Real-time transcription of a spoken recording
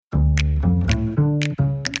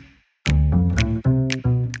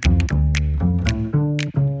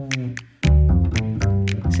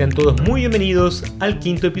Sean todos muy bienvenidos al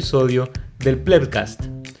quinto episodio del PlebsCast,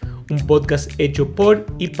 un podcast hecho por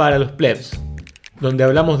y para los plebs, donde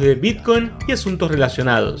hablamos de Bitcoin y asuntos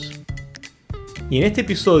relacionados. Y en este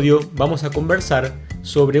episodio vamos a conversar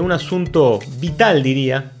sobre un asunto vital,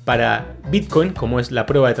 diría, para Bitcoin, como es la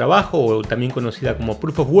prueba de trabajo, o también conocida como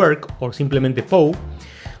Proof of Work, o simplemente PoW,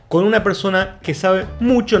 con una persona que sabe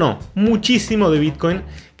muchísimo de Bitcoin,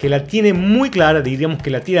 que la tiene muy clara, diríamos que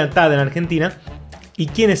la tiene atada en Argentina. ¿Y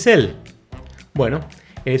quién es él? Bueno,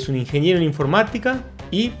 él es un ingeniero en informática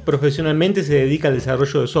y profesionalmente se dedica al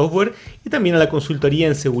desarrollo de software y también a la consultoría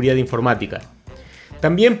en seguridad informática.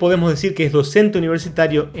 También podemos decir que es docente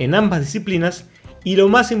universitario en ambas disciplinas y lo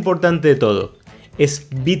más importante de todo, es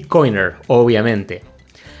Bitcoiner, obviamente.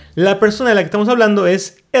 La persona de la que estamos hablando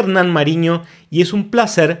es Hernán Mariño y es un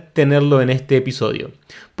placer tenerlo en este episodio.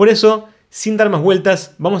 Por eso, sin dar más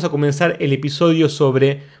vueltas, vamos a comenzar el episodio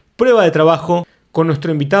sobre prueba de trabajo con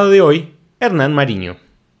nuestro invitado de hoy, Hernán Mariño.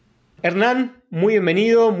 Hernán, muy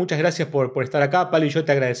bienvenido, muchas gracias por estar acá. Pablo y yo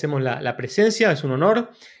te agradecemos la presencia, es un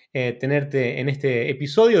honor tenerte en este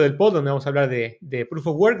episodio del pod donde vamos a hablar de Proof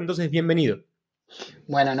of Work, entonces bienvenido.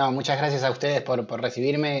 Bueno, no, muchas gracias a ustedes por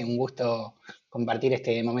recibirme, un gusto compartir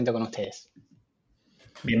este momento con ustedes.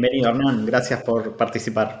 Bienvenido, Hernán, gracias por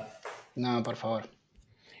participar. No, por favor.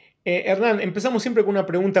 Hernán, empezamos siempre con una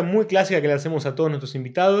pregunta muy clásica que le hacemos a todos nuestros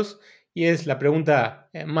invitados y es la pregunta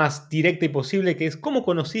más directa y posible, que es ¿cómo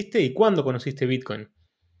conociste y cuándo conociste Bitcoin?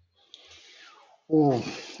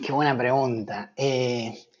 Qué buena pregunta.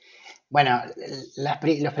 Bueno,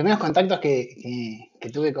 los primeros contactos que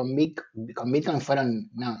tuve con Bitcoin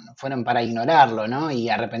fueron para ignorarlo, ¿no? Y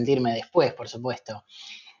arrepentirme después, por supuesto.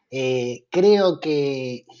 Creo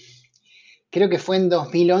que fue en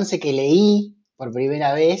 2011 que leí por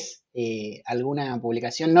primera vez alguna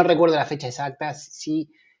publicación, no recuerdo la fecha exacta, sí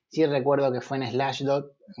recuerdo que fue en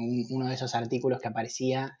Slashdot, uno de esos artículos que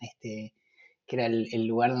aparecía, que era el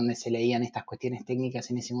lugar donde se leían estas cuestiones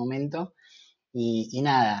técnicas en ese momento. Y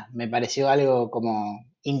nada, me pareció algo como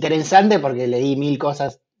interesante porque leí 1000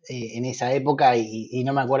 cosas en esa época y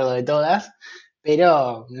no me acuerdo de todas,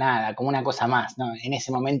 pero nada, como una cosa más, ¿no? En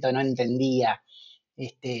ese momento no entendía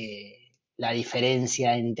la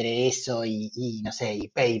diferencia entre eso y no sé, y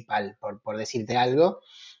PayPal, por decirte algo.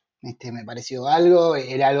 Me pareció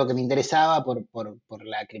era algo que me interesaba por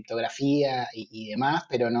la criptografía y demás,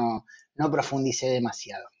 pero no profundicé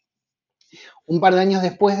demasiado. Un par de años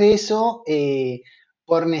después de eso,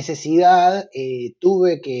 por necesidad,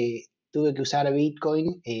 tuve que usar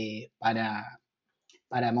Bitcoin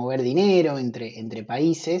para mover dinero entre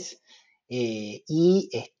países. En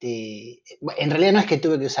realidad no es que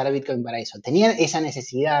tuve que usar Bitcoin para eso. Tenía esa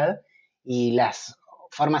necesidad y las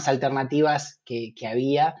formas alternativas que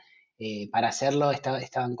había para hacerlo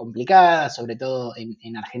estaban complicadas, sobre todo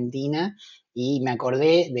en Argentina. Y me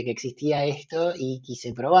acordé de que existía esto y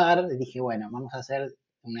quise probar. Dije, bueno, vamos a hacer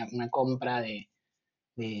una compra de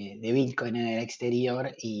Bitcoin en el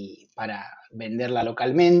exterior y para venderla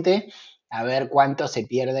localmente, a ver cuánto se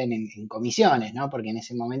pierden en comisiones, ¿no? Porque en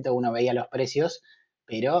ese momento uno veía los precios,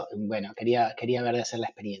 pero bueno, quería ver de hacer la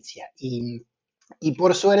experiencia. Y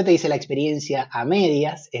por suerte hice la experiencia a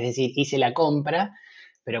medias, es decir, hice la compra,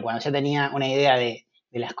 pero cuando ya tenía una idea de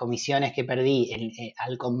las comisiones que perdí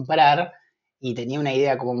al comprar, y tenía una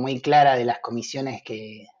idea como muy clara de las comisiones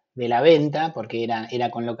de la venta, porque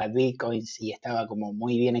era con local bitcoins y estaba como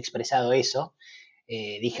muy bien expresado eso,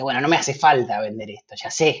 dije, bueno, no me hace falta vender esto,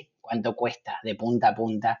 ya sé cuánto cuesta de punta a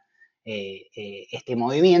punta este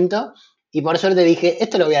movimiento, y por suerte dije,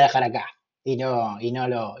 esto lo voy a dejar acá, y no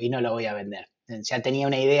lo voy a vender. Ya tenía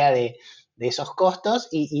una idea de esos costos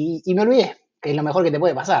y me olvidé, que es lo mejor que te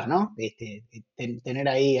puede pasar, ¿no? Tener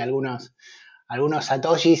ahí algunos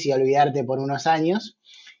satoshis y olvidarte por unos años.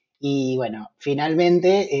 Y bueno,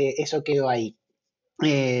 finalmente eso quedó ahí.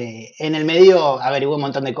 En el medio averigué un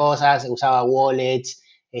montón de cosas, usaba wallets,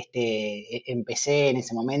 empecé en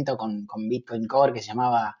ese momento con Bitcoin Core que se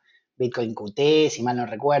llamaba Bitcoin QT, si mal no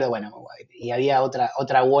recuerdo, bueno, y había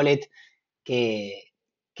otra wallet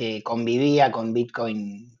que convivía con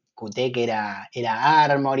Bitcoin QT que era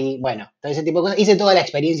Armory, bueno, todo ese tipo de cosas. Hice toda la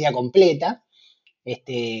experiencia completa,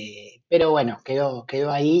 pero bueno,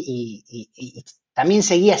 quedó ahí y también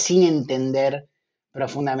seguía sin entender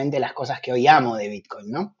profundamente las cosas que hoy amo de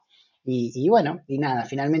Bitcoin, ¿no? Y bueno, y nada,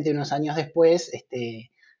 finalmente unos años después,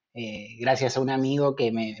 gracias a un amigo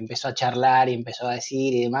que me empezó a charlar y empezó a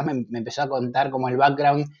decir y demás, me empezó a contar como el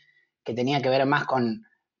background que tenía que ver más con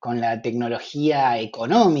la tecnología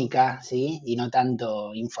económica, ¿sí? Y no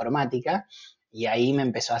tanto informática, y ahí me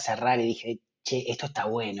empezó a cerrar y dije, che, esto está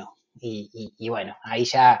bueno. Y bueno, ahí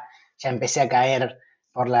ya empecé a caer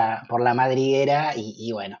por la madriguera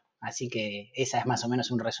y bueno, así que esa es más o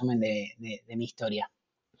menos un resumen de mi historia.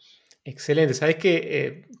 Excelente. Sabes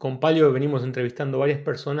que con Palio venimos entrevistando varias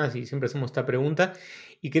personas y siempre hacemos esta pregunta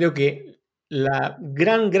y creo que la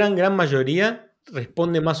gran mayoría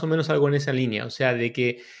responde más o menos algo en esa línea. O sea, de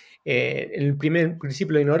que en el primer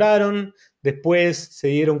principio lo ignoraron, después se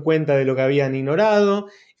dieron cuenta de lo que habían ignorado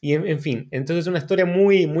y en fin. Entonces es una historia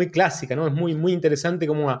muy clásica, ¿no? Es muy interesante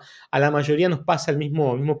cómo a la mayoría nos pasa el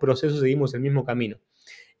mismo proceso, seguimos el mismo camino.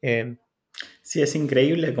 Eh, Sí, es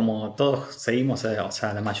increíble como todos seguimos, o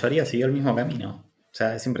sea, la mayoría siguió el mismo camino. O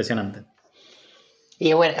sea, es impresionante.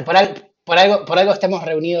 Y bueno, por algo estamos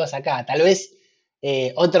reunidos acá. Tal vez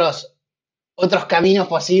otros caminos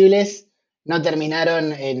posibles no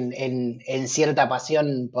terminaron en cierta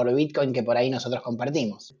pasión por Bitcoin que por ahí nosotros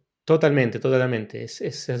compartimos. Totalmente,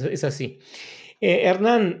 es así.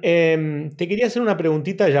 Hernán, te quería hacer una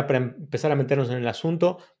preguntita ya para empezar a meternos en el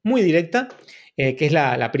asunto, muy directa, que es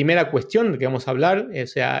la primera cuestión de que vamos a hablar, o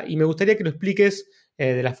sea, y me gustaría que lo expliques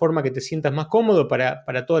de la forma que te sientas más cómodo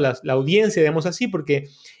para toda la audiencia, digamos así, porque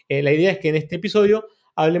la idea es que en este episodio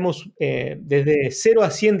hablemos desde 0 a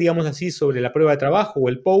 100, digamos así, sobre la prueba de trabajo o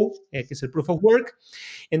el PoW, que es el Proof of Work.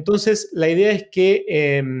 Entonces, la idea es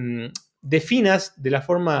que definas de la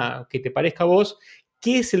forma que te parezca a vos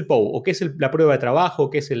qué es el PoW o qué es la prueba de trabajo,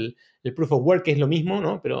 qué es el Proof of Work, que es lo mismo,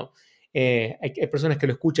 ¿no? Pero hay personas que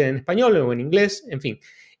lo escuchan en español o en inglés, en fin.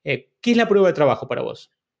 ¿Qué es la prueba de trabajo para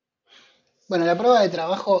vos? Bueno, la prueba de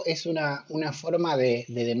trabajo es una forma de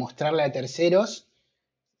demostrarle a terceros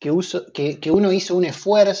que uno hizo un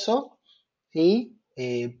esfuerzo, ¿sí?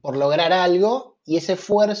 Por lograr algo y ese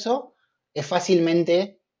esfuerzo es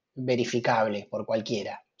fácilmente verificable por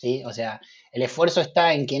cualquiera, ¿sí? O sea, el esfuerzo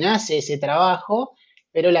está en quien hace ese trabajo,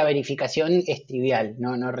 pero la verificación es trivial,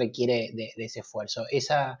 no requiere de ese esfuerzo.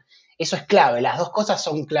 Eso es clave, las dos cosas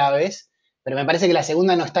son claves, pero me parece que la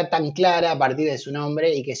segunda no está tan clara a partir de su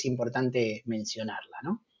nombre y que es importante mencionarla,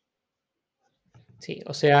 ¿no? Sí,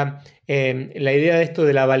 o sea, la idea de esto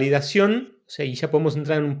de la validación, o sea, y ya podemos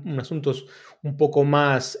entrar en asuntos un poco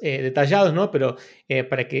más detallados, ¿no? Pero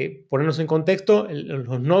para que ponernos en contexto,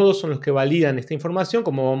 los nodos son los que validan esta información,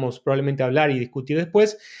 como vamos probablemente a hablar y discutir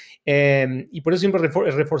después, y por eso siempre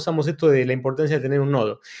reforzamos esto de la importancia de tener un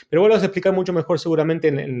nodo. Pero vos lo vas a explicar mucho mejor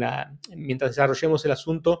seguramente mientras desarrollemos el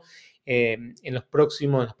asunto en las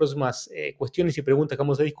próximas cuestiones y preguntas que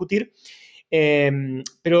vamos a discutir.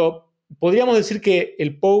 Pero ¿podríamos decir que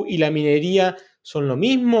el PoW y la minería son lo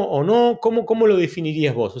mismo o no? ¿Cómo lo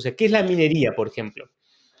definirías vos? O sea, ¿qué es la minería, por ejemplo?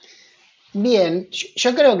 Bien,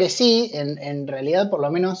 yo creo que sí, en realidad por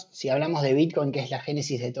lo menos si hablamos de Bitcoin, que es la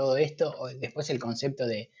génesis de todo esto, después el concepto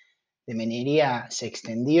de minería se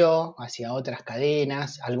extendió hacia otras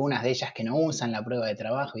cadenas, algunas de ellas que no usan la prueba de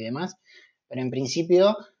trabajo y demás, pero en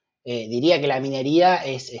principio diría que la minería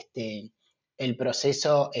es el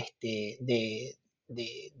proceso de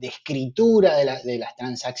escritura de las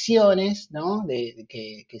transacciones, ¿no?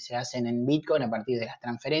 Que se hacen en Bitcoin a partir de las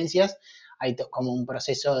transferencias. Hay como un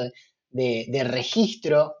proceso de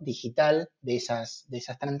registro digital de esas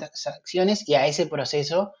transacciones y a ese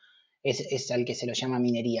proceso es al que se lo llama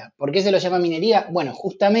minería. ¿Por qué se lo llama minería? Bueno,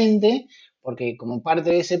 justamente porque como parte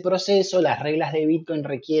de ese proceso, las reglas de Bitcoin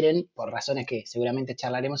requieren, por razones que seguramente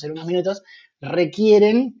charlaremos en unos minutos,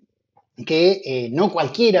 requieren que no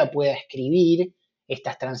cualquiera pueda escribir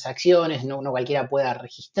estas transacciones, no cualquiera pueda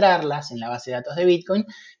registrarlas en la base de datos de Bitcoin,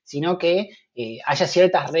 sino que haya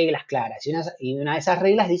ciertas reglas claras. Y una de esas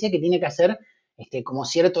reglas dice que tiene que hacer como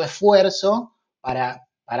cierto esfuerzo para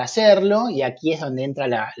hacerlo, y aquí es donde entra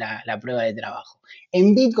la prueba de trabajo.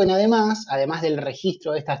 En Bitcoin, además del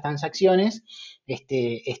registro de estas transacciones,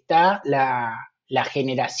 está la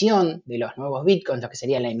generación de los nuevos Bitcoins, lo que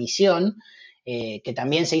sería la emisión, que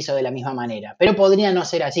también se hizo de la misma manera. Pero podría no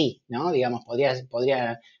ser así, ¿no? Digamos,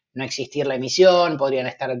 podría no existir la emisión, podrían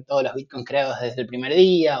estar todos los bitcoins creados desde el primer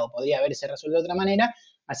día, o podría haberse resuelto de otra manera.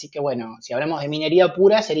 Así que bueno, si hablamos de minería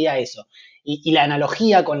pura, sería eso. Y la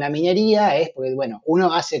analogía con la minería es, porque bueno,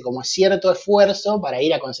 uno hace como cierto esfuerzo para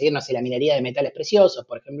ir a conseguir, no sé, la minería de metales preciosos,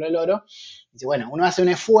 por ejemplo el oro. Dice, bueno, uno hace un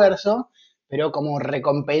esfuerzo, pero como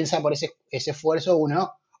recompensa por ese esfuerzo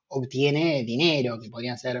uno obtiene dinero, que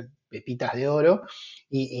podrían ser pepitas de oro.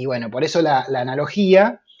 Y bueno, por eso la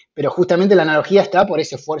analogía, pero justamente la analogía está por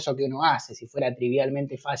ese esfuerzo que uno hace. Si fuera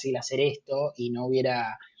trivialmente fácil hacer esto y no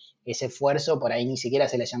hubiera ese esfuerzo, por ahí ni siquiera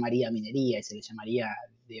se le llamaría minería y se le llamaría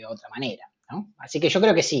de otra manera, ¿no? Así que yo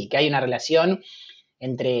creo que sí, que hay una relación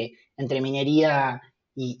entre minería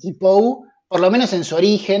y PoW, por lo menos en su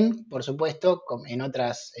origen, por supuesto, en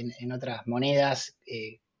otras monedas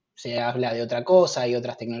se habla de otra cosa, hay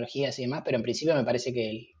otras tecnologías y demás, pero en principio me parece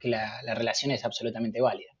que la relación es absolutamente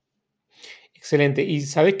válida. Excelente. Y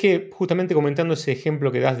sabés que justamente comentando ese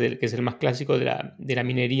ejemplo que das, que es el más clásico de la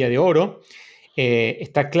minería de oro,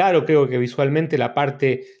 está claro, creo que visualmente, la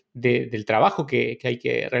parte del trabajo que hay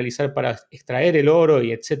que realizar para extraer el oro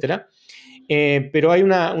y etcétera. Pero hay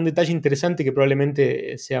un detalle interesante que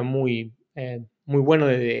probablemente sea muy bueno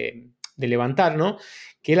de levantar, ¿no?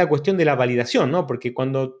 Que es la cuestión de la validación, ¿no? Porque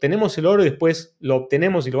cuando tenemos el oro y después lo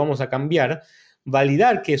obtenemos y lo vamos a cambiar,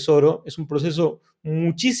 validar que es oro es un proceso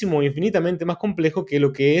muchísimo, infinitamente más complejo que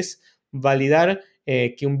lo que es validar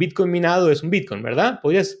que un Bitcoin minado es un Bitcoin, ¿verdad?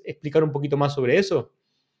 ¿Podrías explicar un poquito más sobre eso?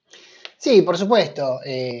 Sí, por supuesto.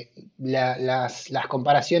 Las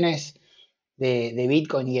comparaciones de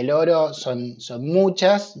Bitcoin y el oro son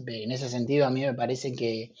muchas. En ese sentido, a mí me parece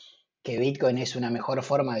que Bitcoin es una mejor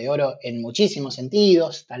forma de oro en muchísimos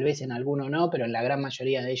sentidos, tal vez en alguno no, pero en la gran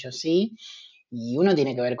mayoría de ellos sí. Y uno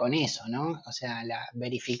tiene que ver con eso, ¿no? O sea,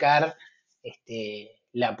 verificar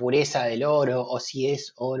la pureza del oro, o si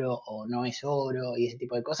es oro o no es oro, y ese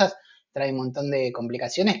tipo de cosas, trae un montón de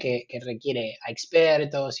complicaciones que requiere a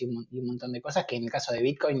expertos y un montón de cosas que en el caso de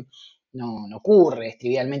Bitcoin no ocurre, es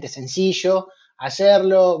trivialmente sencillo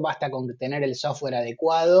hacerlo, basta con tener el software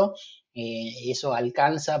adecuado, eso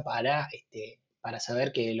alcanza para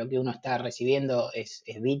saber que lo que uno está recibiendo es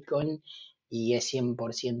Bitcoin y es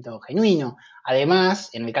 100% genuino. Además,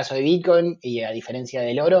 en el caso de Bitcoin, y a diferencia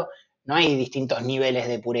del oro, no hay distintos niveles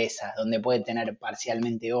de pureza, donde puede tener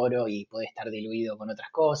parcialmente oro y puede estar diluido con otras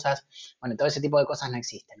cosas. Bueno, todo ese tipo de cosas no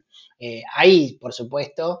existen. Hay, por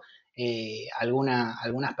supuesto,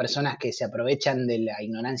 algunas personas que se aprovechan de la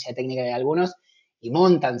ignorancia técnica de algunos y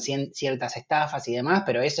montan ciertas estafas y demás,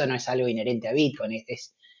 pero eso no es algo inherente a Bitcoin,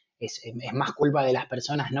 es más culpa de las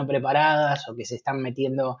personas no preparadas o que se están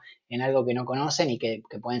metiendo en algo que no conocen y que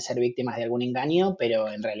pueden ser víctimas de algún engaño,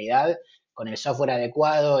 pero en realidad con el software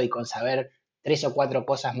adecuado y con saber 3 o 4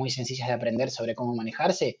 cosas muy sencillas de aprender sobre cómo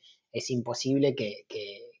manejarse, es imposible que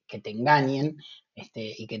te engañen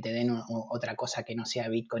y que te den otra cosa que no sea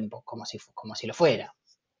Bitcoin como si lo fuera.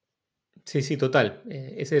 Sí, sí, total.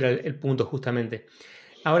 Ese era el punto justamente.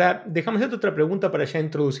 Ahora, déjame hacerte otra pregunta para ya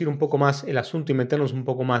introducir un poco más el asunto y meternos un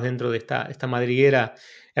poco más dentro de esta madriguera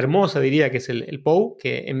hermosa, diría, que es el PoW,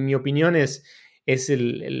 que en mi opinión es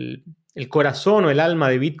el corazón o el alma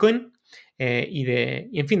de Bitcoin. Y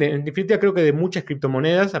en fin, en definitiva creo que de muchas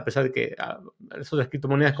criptomonedas, a pesar de que las otras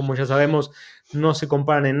criptomonedas, como ya sabemos, no se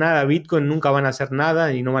comparan en nada a Bitcoin, nunca van a hacer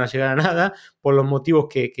nada y no van a llegar a nada, por los motivos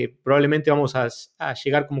que probablemente vamos a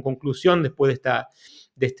llegar como conclusión después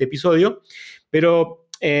de este episodio. Pero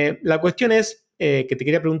la cuestión que te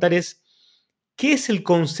quería preguntar es, ¿qué es el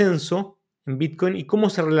consenso en Bitcoin y cómo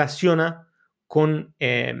se relaciona con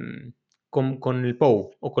el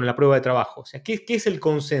PoW o con la prueba de trabajo? O sea, ¿qué es el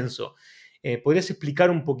consenso? ¿Podrías explicar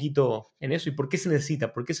un poquito en eso y por qué se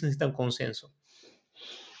necesita? ¿Por qué se necesita un consenso?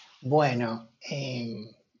 Bueno,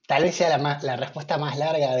 tal vez sea la respuesta más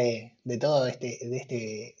larga de todo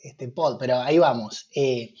este pod, pero ahí vamos.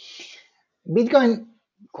 Bitcoin,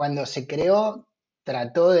 cuando se creó,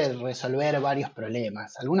 trató de resolver varios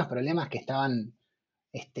problemas. Algunos problemas que estaban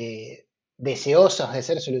deseosos de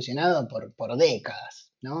ser solucionados por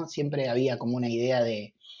décadas, ¿no? Siempre había como una idea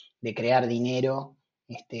de crear dinero.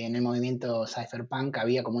 En el movimiento cypherpunk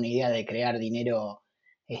había como una idea de crear dinero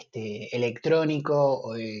electrónico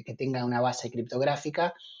o que tenga una base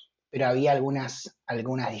criptográfica, pero había algunas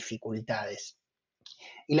dificultades.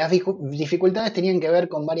 Y las dificultades tenían que ver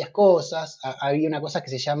con varias cosas. Había una cosa que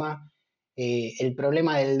se llama el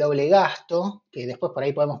problema del doble gasto, que después por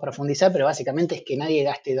ahí podemos profundizar, pero básicamente es que nadie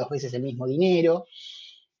gaste 2 veces el mismo dinero.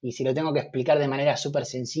 Y si lo tengo que explicar de manera súper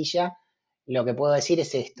sencilla, lo que puedo decir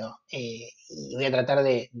es esto. Y voy a tratar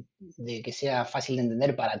de que sea fácil de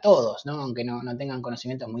entender para todos, ¿no? Aunque no tengan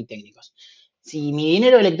conocimientos muy técnicos. Si mi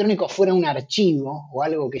dinero electrónico fuera un archivo o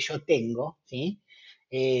algo que yo tengo, ¿sí?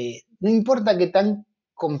 No importa qué tan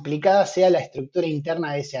complicada sea la estructura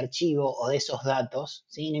interna de ese archivo o de esos datos,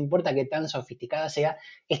 ¿sí? No importa qué tan sofisticada sea,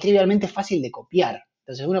 es trivialmente fácil de copiar.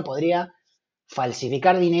 Entonces uno podría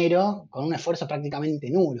falsificar dinero con un esfuerzo prácticamente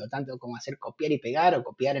nulo, tanto como hacer copiar y pegar o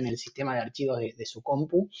copiar en el sistema de archivos de su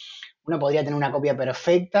compu. Uno podría tener una copia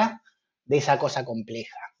perfecta de esa cosa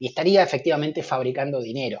compleja y estaría efectivamente fabricando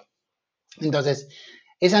dinero. Entonces,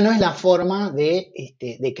 esa no es la forma de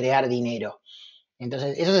crear dinero.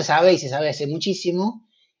 Entonces, eso se sabe y se sabe hace muchísimo.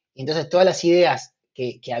 Entonces, todas las ideas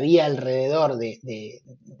que había alrededor de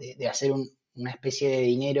hacer una especie de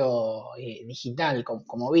dinero digital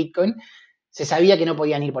como Bitcoin, se sabía que no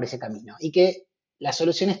podían ir por ese camino y que la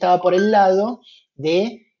solución estaba por el lado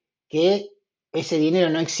de que ese dinero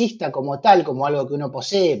no exista como tal, como algo que uno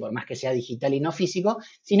posee, por más que sea digital y no físico,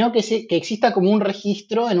 sino que exista como un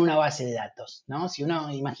registro en una base de datos, ¿no? Si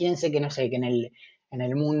uno, imagínense que, no sé, que en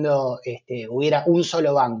el mundo hubiera un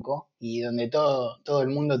solo banco y donde todo el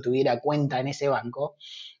mundo tuviera cuenta en ese banco,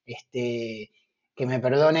 que me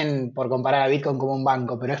perdonen por comparar a Bitcoin como un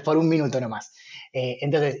banco, pero es por un minuto nomás.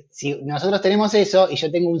 Entonces, si nosotros tenemos eso y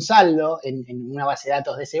yo tengo un saldo en una base de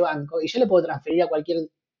datos de ese banco y yo le puedo transferir a cualquier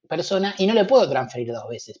persona y no le puedo transferir dos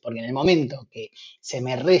veces, porque en el momento que se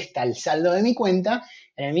me resta el saldo de mi cuenta,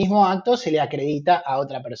 en el mismo acto se le acredita a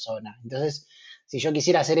otra persona. Entonces, si yo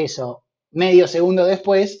quisiera hacer eso medio segundo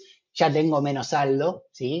después, ya tengo menos saldo,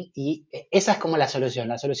 ¿sí? Y esa es como la solución.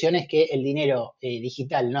 La solución es que el dinero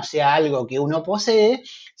digital no sea algo que uno posee,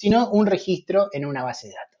 sino un registro en una base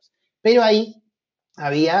de datos. Pero ahí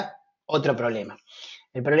había otro problema.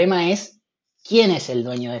 El problema es quién es el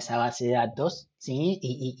dueño de esa base de datos, ¿sí?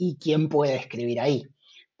 Y quién puede escribir ahí.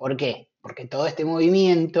 ¿Por qué? Porque todo este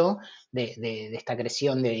movimiento de esta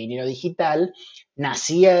creación de dinero digital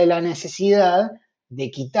nacía de la necesidad de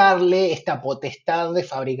quitarle esta potestad de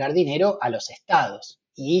fabricar dinero a los estados.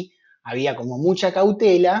 Y había como mucha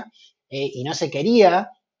cautela y no se quería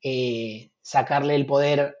sacarle el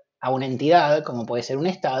poder a una entidad, como puede ser un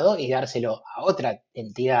estado, y dárselo a otra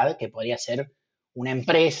entidad, que podría ser una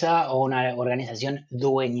empresa o una organización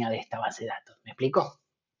dueña de esta base de datos. ¿Me explico?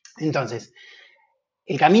 Entonces,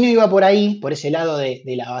 el camino iba por ahí, por ese lado de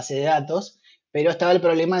la base de datos, pero estaba el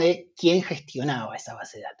problema de quién gestionaba esa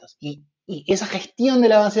base de datos. Y esa gestión de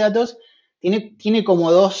la base de datos tiene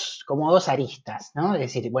como dos aristas, ¿no? Es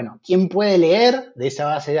decir, bueno, ¿quién puede leer de esa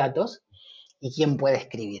base de datos y quién puede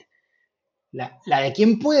escribir? La de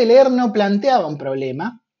quién puede leer no planteaba un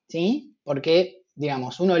problema, ¿sí? Porque,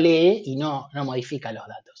 digamos, uno lee y no modifica los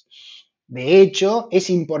datos. De hecho, es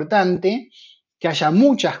importante que haya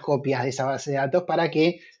muchas copias de esa base de datos para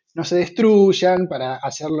que no se destruyan, para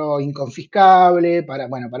hacerlo inconfiscable,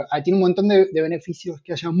 tiene un montón de beneficios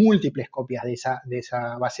que haya múltiples copias de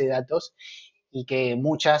esa base de datos y que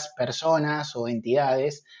muchas personas o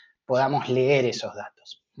entidades podamos leer esos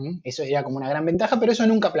datos. Eso era como una gran ventaja, pero eso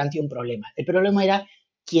nunca planteó un problema. El problema era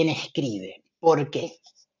quién escribe. ¿Por qué?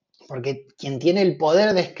 Porque quien tiene el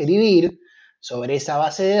poder de escribir sobre esa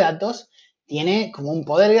base de datos tiene como un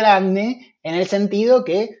poder grande en el sentido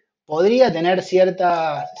que podría tener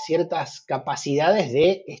ciertas capacidades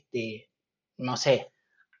de, no sé,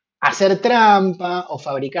 hacer trampa o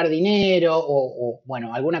fabricar dinero o,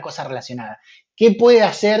 bueno, alguna cosa relacionada. ¿Qué puede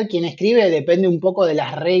hacer quien escribe? Depende un poco de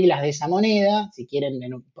las reglas de esa moneda. Si quieren,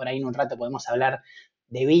 por ahí en un rato podemos hablar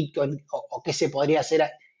de Bitcoin o qué se podría hacer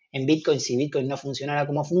en Bitcoin si Bitcoin no funcionara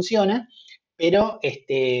como funciona. Pero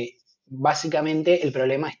básicamente el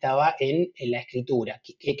problema estaba en la escritura.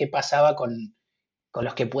 ¿Qué pasaba con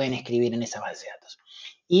los que pueden escribir en esa base de datos?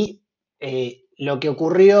 Y lo que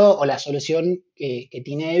ocurrió o la solución que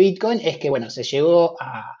tiene Bitcoin es que, bueno, se llegó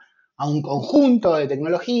a un conjunto de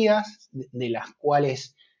tecnologías de las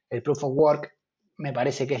cuales el Proof of Work me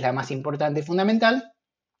parece que es la más importante y fundamental,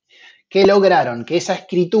 que lograron que esa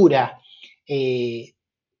escritura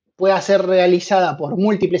pueda ser realizada por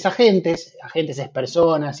múltiples agentes es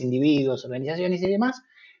personas, individuos, organizaciones y demás,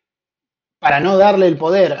 para no darle el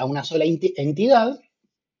poder a una sola entidad,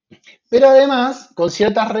 pero además con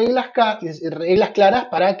ciertas reglas claras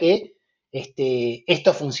para que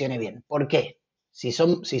esto funcione bien. ¿Por qué? Si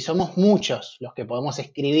somos muchos los que podemos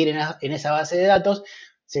escribir en esa base de datos,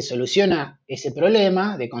 se soluciona ese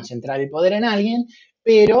problema de concentrar el poder en alguien,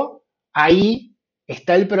 pero ahí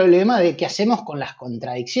está el problema de qué hacemos con las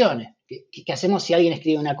contradicciones. ¿Qué hacemos si alguien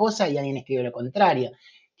escribe una cosa y alguien escribe lo contrario?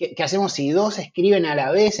 ¿Qué hacemos si dos escriben a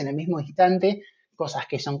la vez en el mismo instante cosas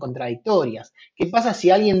que son contradictorias? ¿Qué pasa si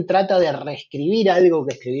alguien trata de reescribir algo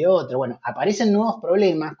que escribió otro? Bueno, aparecen nuevos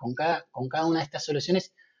problemas, con cada una de estas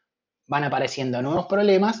soluciones van apareciendo nuevos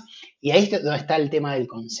problemas y ahí es donde está el tema del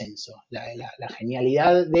consenso. La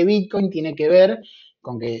genialidad de Bitcoin tiene que ver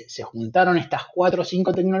con que se juntaron estas 4 o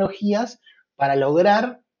 5 tecnologías para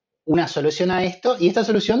lograr una solución a esto y esta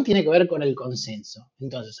solución tiene que ver con el consenso.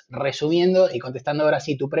 Entonces, resumiendo y contestando ahora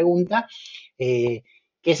sí tu pregunta, ¿qué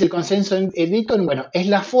es el consenso en Bitcoin? Bueno, es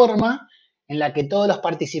la forma en la que todos los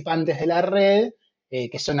participantes de la red,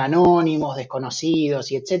 que son anónimos,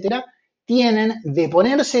 desconocidos y etcétera, tienen de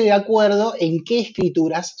ponerse de acuerdo en qué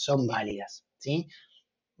escrituras son válidas, ¿sí?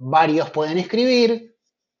 Varios pueden escribir,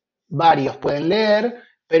 varios pueden leer,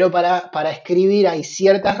 pero para escribir hay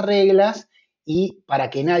ciertas reglas y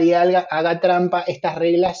para que nadie haga trampa, estas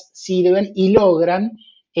reglas sirven y logran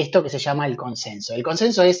esto que se llama el consenso. El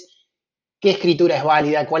consenso es qué escritura es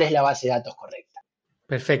válida, cuál es la base de datos correcta.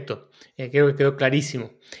 Perfecto, creo que quedó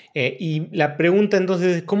clarísimo. Y la pregunta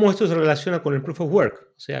entonces es, ¿cómo esto se relaciona con el Proof of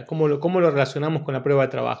Work? O sea, ¿cómo lo relacionamos con la prueba de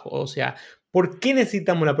trabajo? O sea, ¿por qué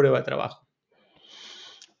necesitamos la prueba de trabajo?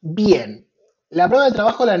 Bien, la prueba de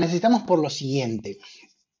trabajo la necesitamos por lo siguiente.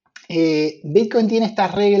 Bitcoin tiene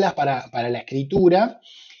estas reglas para la escritura,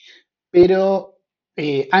 pero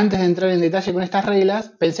antes de entrar en detalle con estas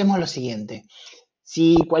reglas, pensemos lo siguiente.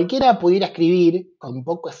 Si cualquiera pudiera escribir con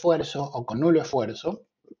poco esfuerzo o con nulo esfuerzo,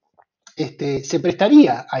 se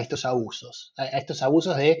prestaría a estos abusos, a estos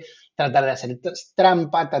abusos de tratar de hacer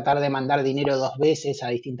trampa, tratar de mandar dinero 2 veces a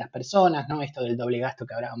distintas personas, ¿no? Esto del doble gasto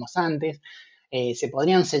que hablábamos antes. Se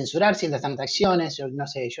podrían censurar ciertas transacciones. Yo no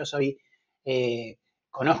sé,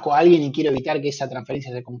 conozco a alguien y quiero evitar que esa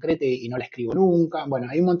transferencia se concrete y no la escribo nunca. Bueno,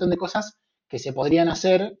 hay un montón de cosas que se podrían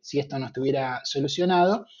hacer si esto no estuviera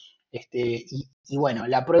solucionado. Y bueno,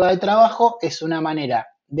 la prueba de trabajo es una manera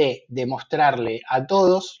de demostrarle a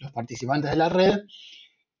todos los participantes de la red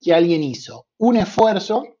que alguien hizo un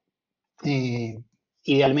esfuerzo,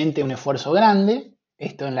 idealmente un esfuerzo grande.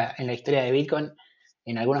 Esto en la historia de Bitcoin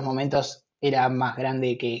en algunos momentos era más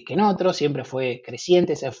grande que en otros, siempre fue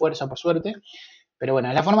creciente ese esfuerzo, por suerte. Pero bueno,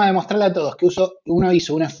 es la forma de mostrarle a todos que uno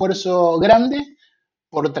hizo un esfuerzo grande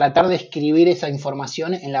por tratar de escribir esa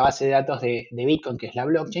información en la base de datos de Bitcoin, que es la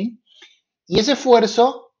blockchain. Y ese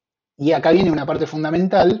esfuerzo, y acá viene una parte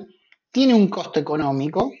fundamental, tiene un costo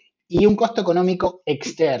económico y un costo económico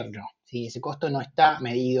externo. ¿Sí? Ese costo no está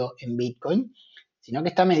medido en Bitcoin, sino que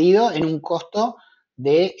está medido en un costo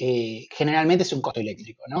generalmente es un costo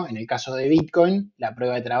eléctrico, ¿no? En el caso de Bitcoin, la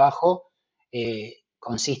prueba de trabajo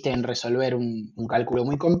consiste en resolver un cálculo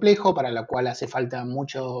muy complejo para lo cual hace falta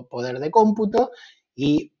mucho poder de cómputo,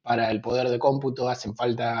 y para el poder de cómputo hacen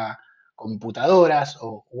falta computadoras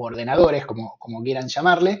u ordenadores, como quieran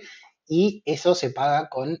llamarle, y eso se paga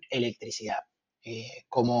con electricidad.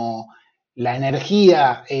 Como la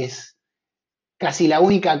energía es casi la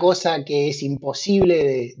única cosa que es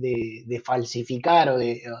imposible de falsificar o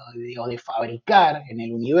de fabricar en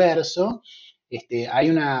el universo, hay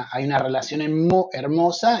una relación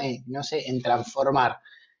hermosa, no sé, en transformar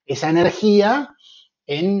esa energía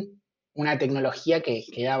en una tecnología que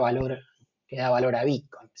da valor a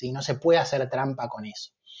Bitcoin. ¿Sí? No se puede hacer trampa con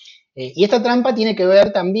eso. Y esta trampa tiene que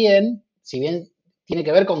ver también, si bien tiene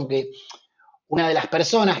que ver con que una de las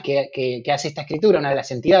personas que hace esta escritura, una de las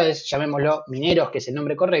entidades, llamémoslo mineros, que es el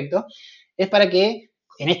nombre correcto, es para que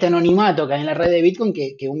en este anonimato que hay en la red de Bitcoin,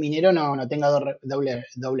 que un minero no tenga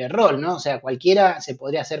doble rol, ¿no? O sea, cualquiera se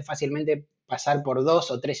podría hacer fácilmente pasar por 2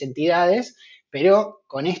 o 3 entidades, pero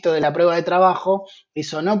con esto de la prueba de trabajo,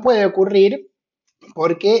 eso no puede ocurrir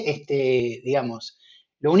porque, digamos,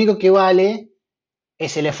 lo único que vale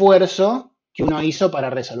es el esfuerzo que uno hizo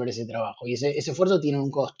para resolver ese trabajo. Y ese esfuerzo tiene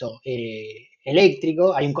un costo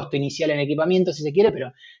eléctrico, hay un costo inicial en equipamiento, si se quiere,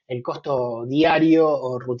 pero el costo diario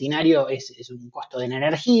o rutinario es un costo de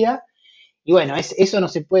energía. Y bueno, eso no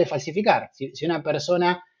se puede falsificar. Si una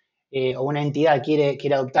persona o una entidad quiere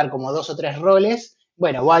adoptar como 2 o 3 roles,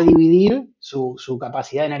 bueno, va a dividir su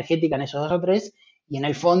capacidad energética en esos 2 o 3, y en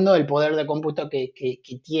el fondo el poder de cómputo que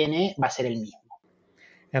tiene va a ser el mismo.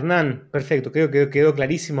 Hernán, perfecto, creo que quedó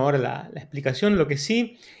clarísima ahora la explicación. Lo que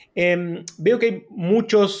sí, veo que hay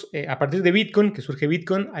muchos, a partir de Bitcoin, que surge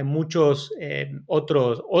Bitcoin, hay muchas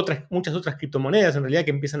otras criptomonedas en realidad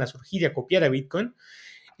que empiezan a surgir y a copiar a Bitcoin.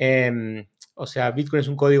 O sea, Bitcoin es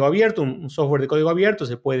un código abierto, un software de código abierto,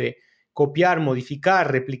 se puede copiar, modificar,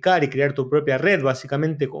 replicar y crear tu propia red,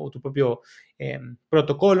 básicamente, o tu propio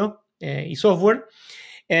protocolo y software.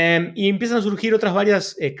 Y empiezan a surgir otras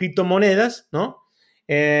varias criptomonedas, ¿no?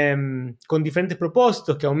 Con diferentes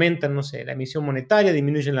propósitos que aumentan, no sé, la emisión monetaria,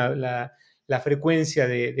 disminuyen la frecuencia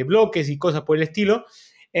de bloques y cosas por el estilo,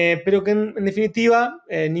 pero que en definitiva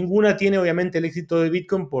ninguna tiene obviamente el éxito de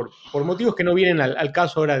Bitcoin por motivos que no vienen al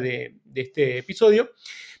caso ahora de este episodio,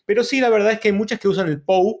 pero sí la verdad es que hay muchas que usan el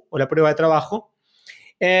PoW o la prueba de trabajo,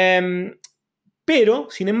 pero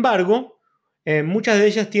sin embargo muchas de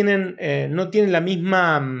ellas no tienen la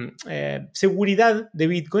misma seguridad de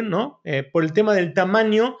Bitcoin, ¿no? Por el tema del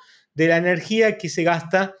tamaño de la energía que se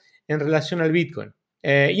gasta en relación al Bitcoin.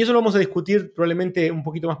 Y eso lo vamos a discutir probablemente un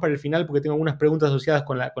poquito más para el final, porque tengo algunas preguntas asociadas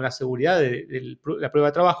con la seguridad de la prueba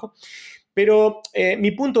de trabajo. Pero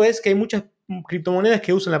mi punto es que hay muchas criptomonedas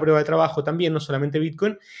que usan la prueba de trabajo también, no solamente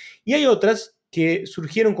Bitcoin, y hay otras que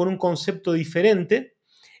surgieron con un concepto diferente,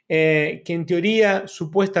 que en teoría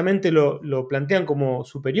supuestamente lo plantean como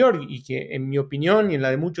superior y que en mi opinión y en la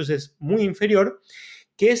de muchos es muy inferior,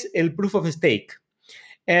 que es el Proof of Stake.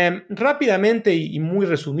 Rápidamente y muy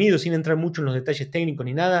resumido, sin entrar mucho en los detalles técnicos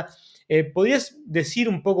ni nada, ¿podrías decir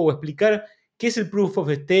un poco o explicar qué es el Proof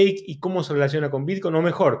of Stake y cómo se relaciona con Bitcoin, o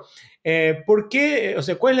mejor, ¿por qué, o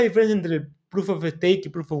sea, cuál es la diferencia entre el Proof of Stake y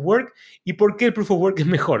Proof of Work y por qué el Proof of Work es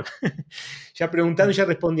mejor? Ya preguntando y ya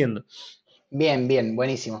respondiendo. Bien, bien,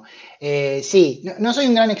 buenísimo. Sí, no soy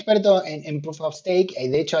un gran experto en Proof of Stake.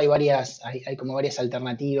 De hecho, hay como varias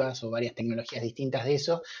alternativas o varias tecnologías distintas de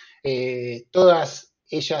eso. Todas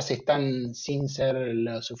ellas están sin ser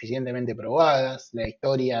lo suficientemente probadas. La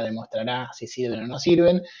historia demostrará si sirven o no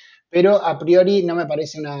sirven, pero a priori no me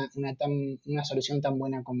parece una solución tan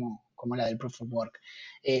buena como la del Proof of Work.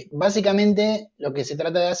 Básicamente, lo que se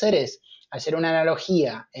trata de hacer es hacer una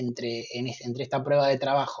analogía entre esta prueba de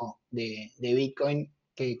trabajo de Bitcoin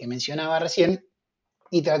que mencionaba recién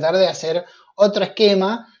y tratar de hacer otro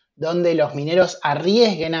esquema donde los mineros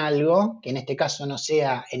arriesguen algo, que en este caso no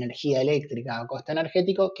sea energía eléctrica o costo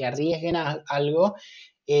energético, que arriesguen algo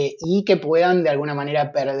y que puedan de alguna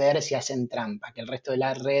manera perder si hacen trampa, que el resto de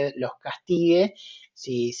la red los castigue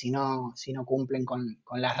si no cumplen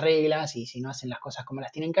con las reglas y si no hacen las cosas como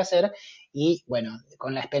las tienen que hacer. Y bueno,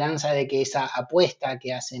 con la esperanza de que esa apuesta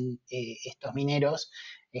que hacen estos mineros,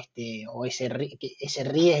 o ese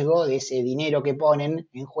riesgo de ese dinero que ponen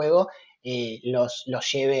en juego,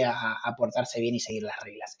 los lleve a portarse bien y seguir las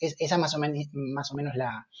reglas. Esa es más o menos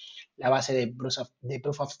la base de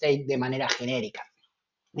Proof of Stake de manera genérica.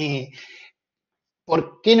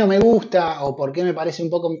 ¿Por qué no me gusta o por qué me parece un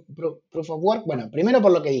poco Proof of Work? Bueno, primero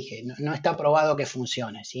por lo que dije, no está probado que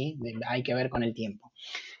funcione, ¿sí? Hay que ver con el tiempo.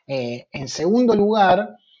 En segundo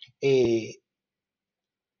lugar,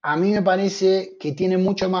 a mí me parece que tiene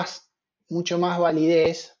mucho más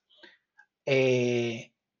validez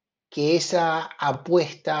que esa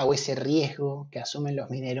apuesta o ese riesgo que asumen los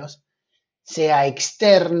mineros sea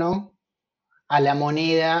externo a la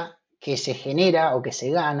moneda que se genera o que se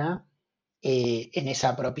gana en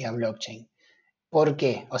esa propia blockchain. ¿Por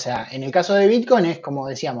qué? O sea, en el caso de Bitcoin es como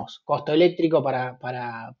decíamos, costo eléctrico para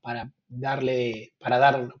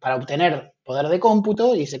obtener poder de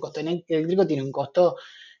cómputo, y ese costo eléctrico tiene un costo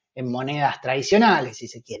en monedas tradicionales, si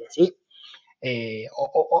se quiere, ¿sí?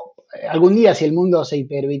 Algún día, si el mundo se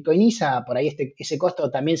hiperbitcoiniza, por ahí ese costo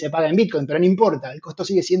también se paga en Bitcoin, pero no importa, el costo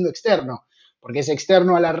sigue siendo externo, porque es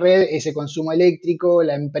externo a la red, ese consumo eléctrico,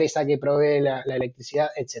 la empresa que provee la electricidad,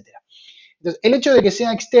 etc. Entonces, el hecho de que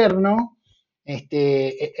sea externo,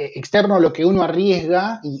 externo a lo que uno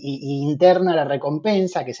arriesga y interna la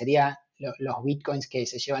recompensa, que sería los bitcoins que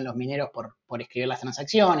se llevan los mineros por escribir las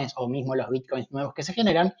transacciones, o mismo los bitcoins nuevos que se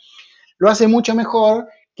generan, lo hace mucho mejor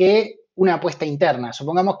que una apuesta interna.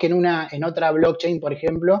 Supongamos que en otra blockchain, por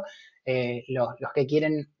ejemplo, los que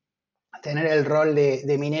quieren tener el rol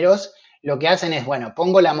de mineros, lo que hacen es, bueno,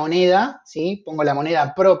 pongo la moneda, ¿sí? Pongo la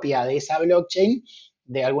moneda propia de esa blockchain,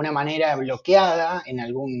 de alguna manera bloqueada en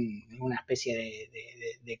alguna especie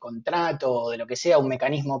de contrato o de lo que sea, un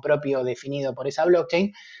mecanismo propio definido por esa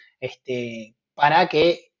blockchain, para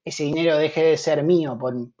que ese dinero deje de ser mío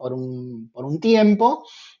por un tiempo,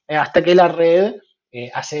 hasta que la red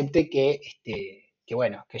acepte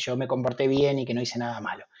bueno, que yo me comporté bien y que no hice nada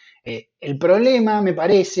malo. El problema, me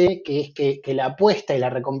parece, que es que la apuesta y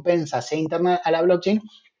la recompensa sea interna a la blockchain,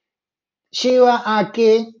 lleva a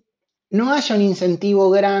que no haya un incentivo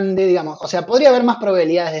grande, digamos, o sea, podría haber más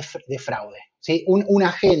probabilidades de fraude, ¿sí? Un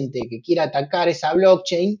agente que quiera atacar esa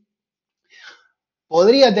blockchain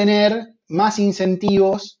podría tener más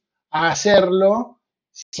incentivos a hacerlo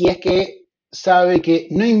si es que sabe que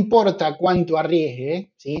no importa cuánto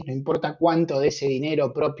arriesgue, ¿sí? No importa cuánto de ese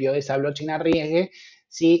dinero propio de esa blockchain arriesgue,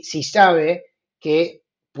 si sabe que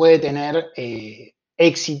puede tener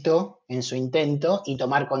éxito en su intento y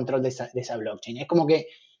tomar control de esa blockchain. Es como que,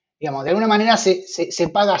 digamos, de alguna manera se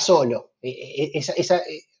paga solo.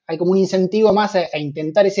 Hay como un incentivo más a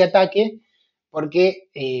intentar ese ataque, porque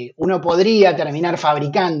uno podría terminar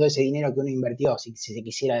fabricando ese dinero que uno invirtió, si se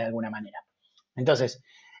quisiera de alguna manera. Entonces,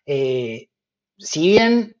 si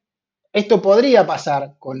bien esto podría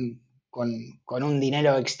pasar con un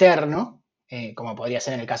dinero externo, como podría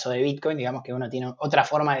ser en el caso de Bitcoin, digamos que uno tiene otra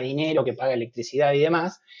forma de dinero que paga electricidad y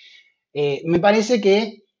demás, me parece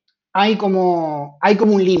que hay como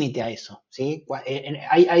un límite a eso, ¿sí?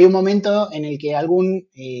 Hay un momento en el que algún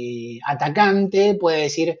atacante puede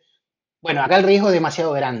decir, bueno, acá el riesgo es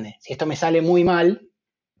demasiado grande. Si esto me sale muy mal,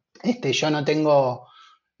 yo no tengo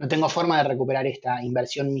forma de recuperar esta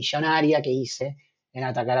inversión millonaria que hice en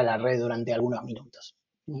atacar a la red durante algunos minutos.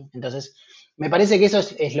 Entonces, me parece que eso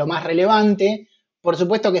es lo más relevante. Por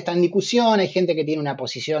supuesto que está en discusión, hay gente que tiene una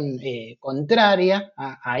posición contraria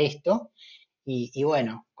a esto. Y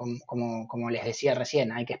bueno, como les decía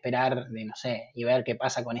recién, hay que esperar no sé, y ver qué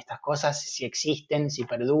pasa con estas cosas, si existen, si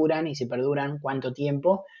perduran, y si perduran, cuánto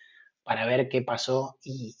tiempo, para ver qué pasó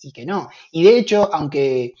y qué no. Y de hecho,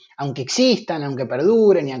 aunque existan, aunque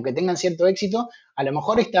perduren y aunque tengan cierto éxito, a lo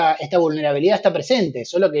mejor esta vulnerabilidad está presente,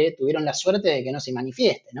 solo que tuvieron la suerte de que no se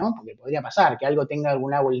manifieste, ¿no? Porque podría pasar que algo tenga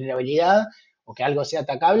alguna vulnerabilidad o que algo sea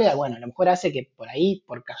atacable, bueno, a lo mejor hace que por ahí,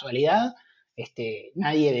 por casualidad,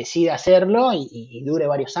 nadie decida hacerlo y dure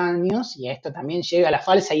varios años, y a esto también llega la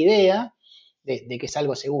falsa idea de que es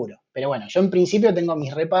algo seguro. Pero bueno, yo en principio tengo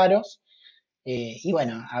mis reparos, y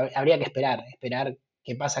bueno, habría que esperar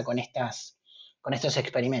qué pasa con estos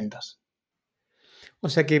experimentos. O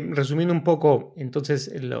sea que, resumiendo un poco, entonces,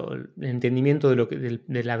 el entendimiento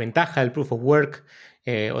de la ventaja del proof of work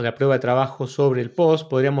o de la prueba de trabajo sobre el PoS,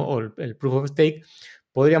 o el proof of stake,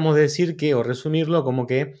 podríamos decir que, o resumirlo como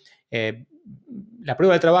que la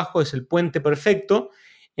prueba de trabajo es el puente perfecto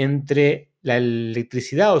entre la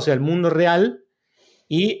electricidad, o sea, el mundo real,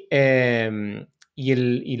 y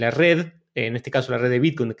la red, en este caso la red de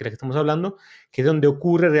Bitcoin, de la que estamos hablando, que es donde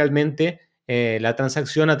ocurre realmente la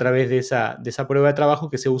transacción a través de esa prueba de trabajo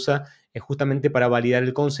que se usa justamente para validar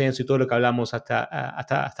el consenso y todo lo que hablamos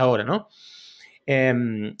hasta ahora, ¿no?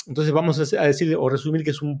 Entonces vamos a decir o resumir que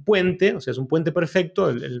es un puente, o sea, es un puente perfecto,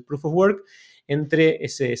 el proof of work, entre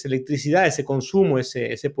esa electricidad, ese consumo,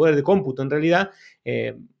 ese poder de cómputo en realidad,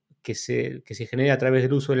 que se genera a través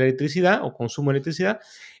del uso de la electricidad o consumo de electricidad,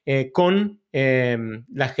 con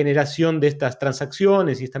la generación de estas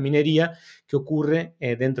transacciones y esta minería que ocurre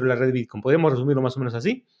dentro de la red Bitcoin. ¿Podemos resumirlo más o menos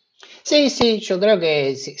así? Sí, yo creo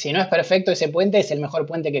que si no es perfecto ese puente, es el mejor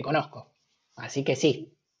puente que conozco. Así que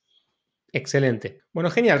sí. Excelente. Bueno,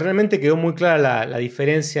 genial. Realmente quedó muy clara la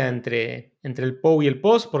diferencia entre el PoW y el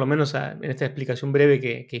POS, por lo menos en esta explicación breve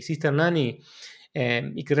que hiciste, Hernán, y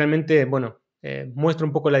que realmente, bueno, muestra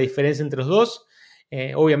un poco la diferencia entre los dos.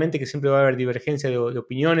 Obviamente que siempre va a haber divergencia de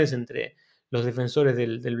opiniones entre los defensores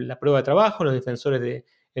de la prueba de trabajo, los defensores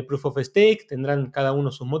del proof of stake, tendrán cada uno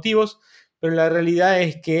sus motivos, pero la realidad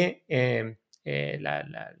es que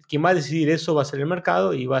quien va a decidir eso va a ser el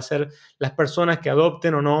mercado y va a ser las personas que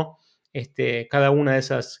adopten o no cada una de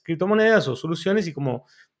esas criptomonedas o soluciones, y como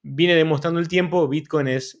viene demostrando el tiempo, Bitcoin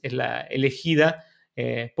es la elegida,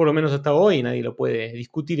 por lo menos hasta hoy, nadie lo puede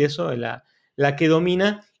discutir eso, es la que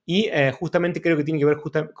domina, y justamente creo que tiene que ver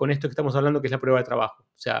con esto que estamos hablando, que es la prueba de trabajo.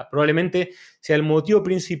 O sea, probablemente sea el motivo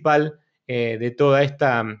principal de toda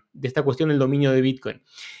esta cuestión del dominio de Bitcoin.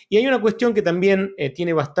 Y hay una cuestión que también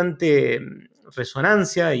tiene bastante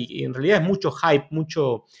resonancia y en realidad es mucho hype,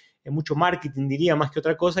 mucho marketing, diría, más que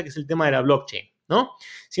otra cosa, que es el tema de la blockchain, ¿no?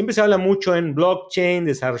 Siempre se habla mucho en blockchain,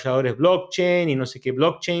 desarrolladores blockchain y no sé qué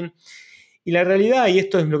blockchain. Y la realidad, y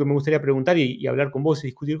esto es lo que me gustaría preguntar y hablar con vos y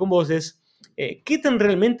discutir con vos, es ¿qué tan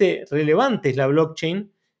realmente relevante es la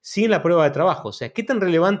blockchain sin la prueba de trabajo? O sea, ¿qué tan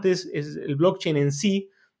relevante es el blockchain en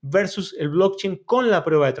sí versus el blockchain con la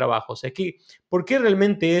prueba de trabajo? O sea, ¿por qué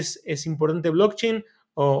realmente es importante blockchain?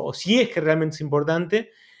 O si es que realmente es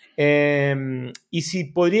importante, y si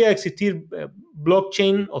podría existir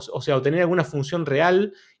blockchain, o sea, o tener alguna función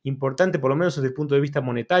real importante, por lo menos desde el punto de vista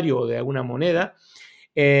monetario o de alguna moneda,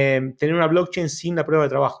 tener una blockchain sin la prueba de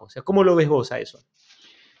trabajo. O sea, ¿cómo lo ves vos a eso?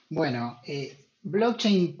 Bueno,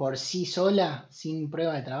 blockchain por sí sola, sin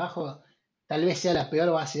prueba de trabajo, tal vez sea la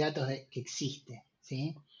peor base de datos que existe,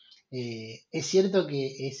 ¿sí? Es cierto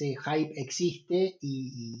que ese hype existe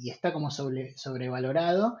y está como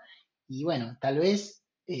sobrevalorado, y bueno, tal vez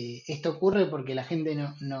esto ocurre porque la gente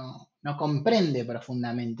no comprende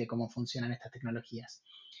profundamente cómo funcionan estas tecnologías.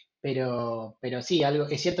 Pero sí,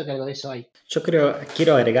 es cierto que algo de eso hay. Yo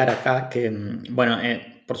quiero agregar acá que, bueno,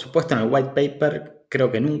 por supuesto en el white paper creo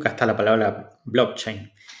que nunca está la palabra blockchain.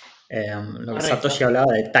 Lo que Correcto. Satoshi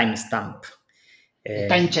hablaba de timestamp.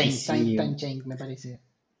 Time Y chain, si, time chain, me parece.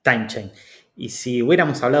 time chain. Y si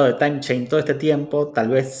hubiéramos hablado de time chain todo este tiempo, tal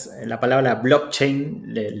vez la palabra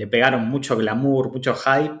blockchain le pegaron mucho glamour, mucho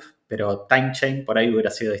hype, pero time chain por ahí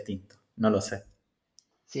hubiera sido distinto. No lo sé.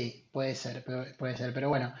 Sí, puede ser. Pero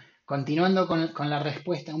bueno, continuando con la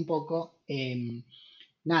respuesta un poco,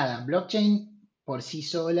 nada, blockchain por sí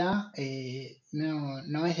sola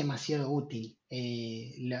no es demasiado útil.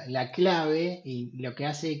 La clave y lo que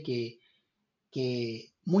hace que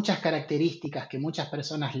muchas características que muchas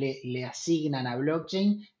personas le asignan a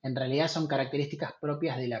blockchain, en realidad son características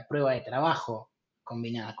propias de la prueba de trabajo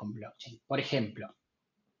combinada con blockchain. Por ejemplo,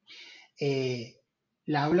 eh,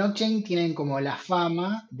 las blockchain tienen como la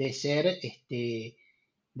fama de ser,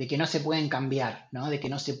 de que no se pueden cambiar, ¿no? De que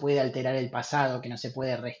no se puede alterar el pasado, que no se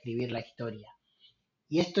puede reescribir la historia.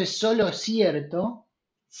 Y esto es solo cierto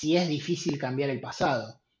si es difícil cambiar el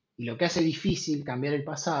pasado. Y lo que hace difícil cambiar el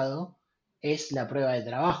pasado es la prueba de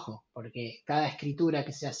trabajo, porque cada escritura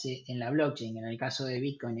que se hace en la blockchain, en el caso de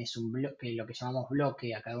Bitcoin es un bloque, lo que llamamos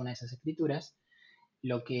bloque a cada una de esas escrituras,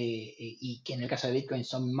 y que en el caso de Bitcoin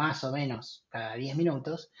son más o menos cada 10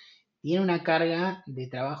 minutos, tiene una carga de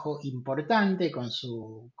trabajo importante con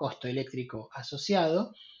su costo eléctrico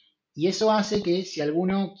asociado, y eso hace que si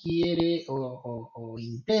alguno quiere o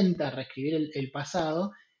intenta reescribir el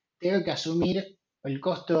pasado, tenga que asumir el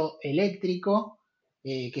costo eléctrico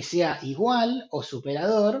que sea igual o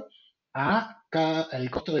superador al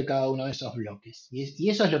costo de cada uno de esos bloques. Y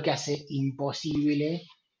eso es lo que hace imposible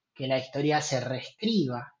que la historia se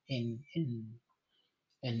reescriba en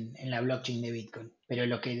la blockchain de Bitcoin. Pero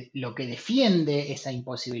lo que defiende esa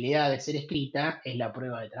imposibilidad de ser escrita es la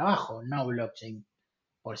prueba de trabajo, no blockchain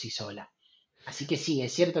por sí sola. Así que sí,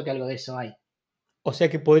 es cierto que algo de eso hay. O sea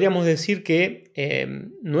que podríamos decir que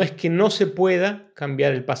no es que no se pueda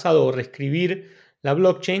cambiar el pasado o reescribir la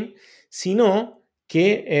blockchain, sino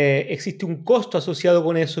que existe un costo asociado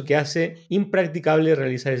con eso que hace impracticable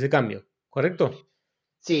realizar ese cambio, ¿correcto?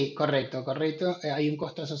 Sí, correcto, correcto. Hay un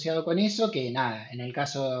costo asociado con eso que nada, en el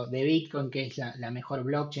caso de Bitcoin, que es la mejor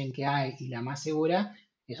blockchain que hay y la más segura,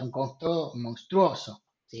 es un costo monstruoso,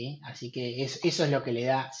 ¿sí? Así que eso es lo que le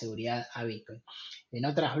da seguridad a Bitcoin. En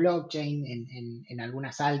otras blockchain, en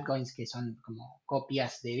algunas altcoins que son como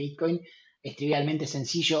copias de Bitcoin, es trivialmente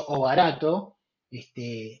sencillo o barato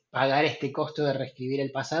pagar este costo de reescribir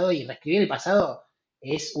el pasado, y reescribir el pasado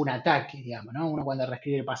es un ataque, digamos, ¿no? Uno cuando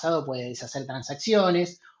reescribe el pasado puede deshacer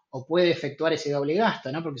transacciones o puede efectuar ese doble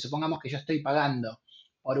gasto, ¿no? Porque supongamos que yo estoy pagando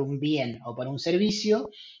por un bien o por un servicio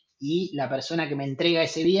y la persona que me entrega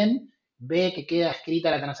ese bien ve que queda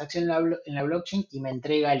escrita la transacción en la blockchain y me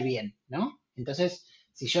entrega el bien, ¿no? Entonces,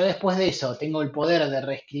 si yo después de eso tengo el poder de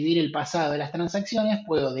reescribir el pasado de las transacciones,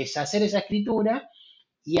 puedo deshacer esa escritura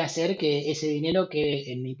y hacer que ese dinero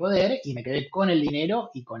quede en mi poder y me quede con el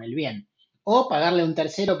dinero y con el bien. O pagarle a un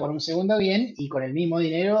tercero por un segundo bien y con el mismo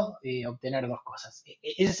dinero obtener dos cosas.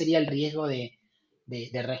 Ese sería el riesgo de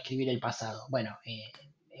reescribir el pasado. Bueno,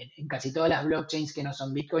 en casi todas las blockchains que no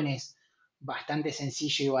son Bitcoin es bastante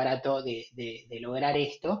sencillo y barato de lograr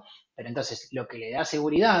esto, pero entonces lo que le da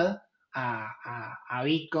seguridad a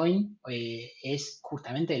Bitcoin es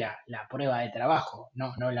justamente la prueba de trabajo,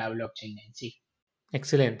 no la blockchain en sí.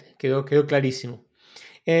 Excelente, quedó clarísimo.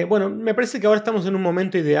 Bueno, me parece que ahora estamos en un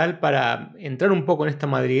momento ideal para entrar un poco en esta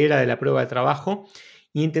madriguera de la prueba de trabajo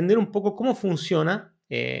y entender un poco cómo funciona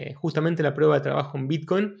justamente la prueba de trabajo en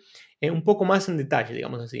Bitcoin, un poco más en detalle,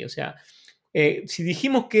 digamos así. O sea, si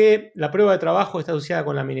dijimos que la prueba de trabajo está asociada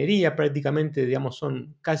con la minería, prácticamente, digamos,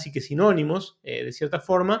 son casi que sinónimos, de cierta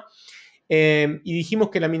forma, y dijimos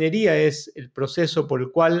que la minería es el proceso por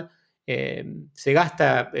el cual se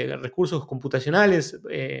gasta recursos computacionales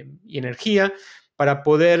y energía para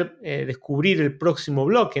poder descubrir el próximo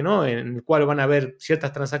bloque, ¿no? En el cual van a haber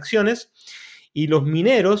ciertas transacciones, y los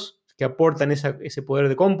mineros que aportan ese poder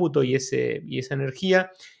de cómputo y esa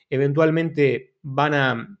energía eventualmente van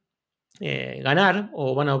a ganar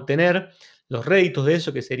o van a obtener los réditos de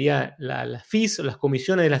eso, que sería las fees o las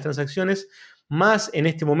comisiones de las transacciones, más en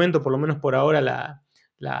este momento, por lo menos por ahora,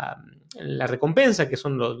 la recompensa, que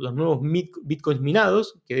son los nuevos bitcoins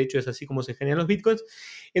minados, que de hecho es así como se generan los bitcoins.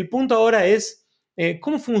 El punto ahora es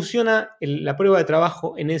cómo funciona la prueba de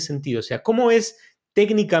trabajo en ese sentido. O sea, cómo es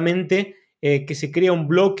técnicamente que se crea un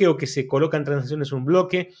bloque o que se colocan transacciones en un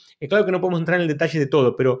bloque. Claro que no podemos entrar en el detalle de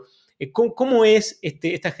todo, pero ¿cómo es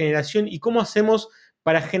esta generación y cómo hacemos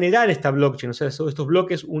para generar esta blockchain? O sea, estos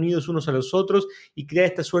bloques unidos unos a los otros y crear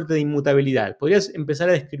esta suerte de inmutabilidad. ¿Podrías empezar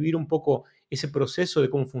a describir un poco ese proceso de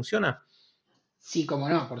cómo funciona? Sí, como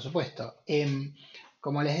no, por supuesto.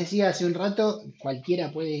 Como les decía hace un rato,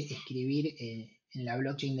 cualquiera puede escribir en la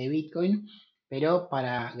blockchain de Bitcoin, pero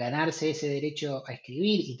para ganarse ese derecho a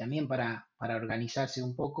escribir y también para organizarse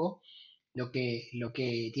un poco, lo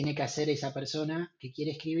que tiene que hacer esa persona que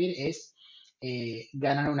quiere escribir es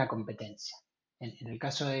ganar una competencia. En el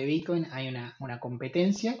caso de Bitcoin hay una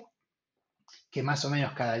competencia que más o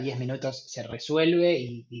menos cada 10 minutos se resuelve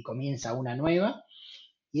y comienza una nueva.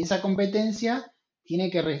 Y esa competencia tiene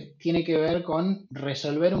que ver con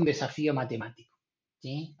resolver un desafío matemático,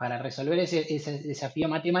 ¿sí? Para resolver ese desafío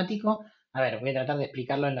matemático, a ver, voy a tratar de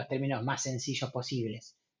explicarlo en los términos más sencillos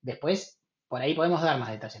posibles. Después, por ahí podemos dar más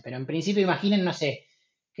detalles, pero en principio imaginen, no sé,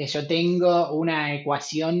 que yo tengo una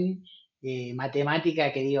ecuación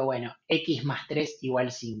matemática que digo, bueno, x más 3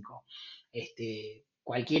 igual 5.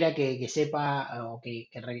 Cualquiera que sepa o que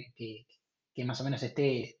más o menos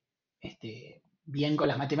esté bien con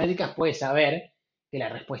las matemáticas puede saber que la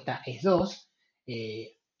respuesta es 2.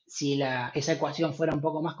 esa ecuación fuera un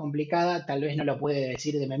poco más complicada, tal vez no lo puede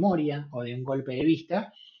decir de memoria o de un golpe de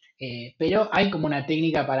vista, pero hay como una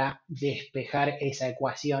técnica para despejar esa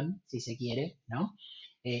ecuación, si se quiere, ¿no?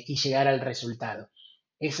 Y llegar al resultado.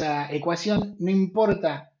 Esa ecuación, no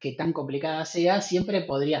importa qué tan complicada sea, siempre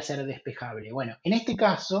podría ser despejable. Bueno, en este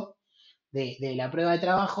caso de la prueba de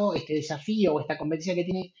trabajo, este desafío o esta competencia que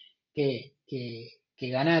tiene que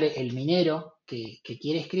ganar el minero que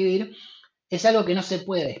quiere escribir, es algo que no se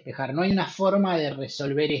puede despejar. No hay una forma de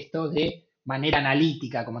resolver esto de manera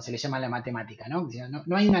analítica, como se le llama en la matemática, ¿no? O sea,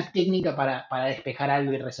 no hay una técnica para despejar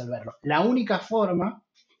algo y resolverlo. La única forma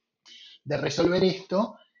de resolver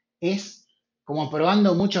esto es como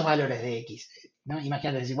probando muchos valores de x, ¿no?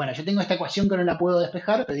 Imagínate decir, bueno, yo tengo esta ecuación que no la puedo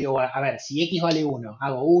despejar, pero digo, a ver, si x vale 1,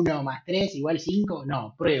 hago 1 más 3 igual 5,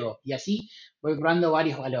 no, pruebo. Y así voy probando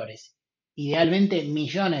varios valores. Idealmente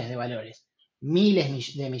millones de valores,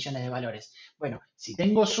 miles de millones de valores. Bueno, si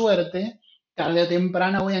tengo suerte, tarde o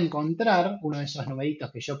temprano voy a encontrar uno de esos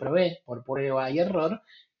numeritos que yo probé por prueba y error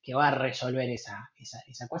que va a resolver esa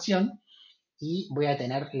ecuación y voy a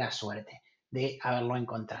tener la suerte de haberlo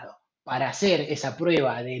encontrado. Para hacer esa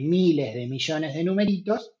prueba de miles de millones de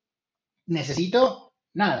numeritos, necesito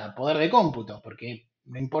nada, poder de cómputo, porque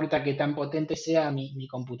no importa qué tan potente sea mi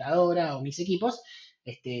computadora o mis equipos,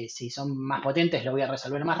 si son más potentes lo voy a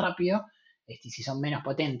resolver más rápido, si son menos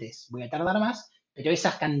potentes voy a tardar más, pero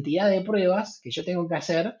esa cantidad de pruebas que yo tengo que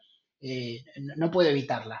hacer, no puedo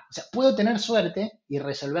evitarla. O sea, puedo tener suerte y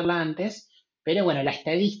resolverla antes, pero bueno, la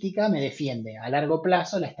estadística me defiende. A largo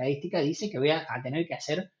plazo, la estadística dice que voy a tener que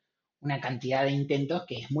hacer una cantidad de intentos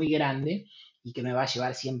que es muy grande y que me va a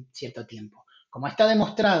llevar cierto tiempo. Como está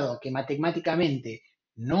demostrado que matemáticamente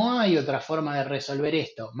no hay otra forma de resolver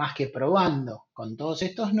esto más que probando con todos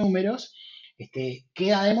estos números,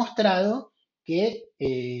 queda demostrado que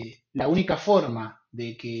la única forma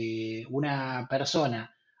de que una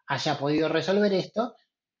persona haya podido resolver esto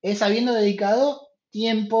es habiendo dedicado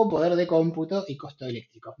tiempo, poder de cómputo y costo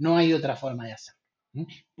eléctrico. No hay otra forma de hacerlo.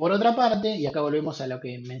 Por otra parte, y acá volvemos a lo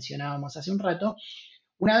que mencionábamos hace un rato,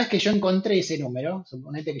 una vez que yo encontré ese número,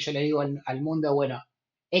 suponete que yo le digo al mundo, bueno,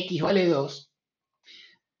 x vale 2,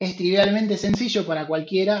 es trivialmente sencillo para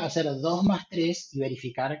cualquiera hacer 2 más 3 y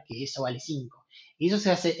verificar que eso vale 5. Y eso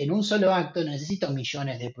se hace en un solo acto, no necesito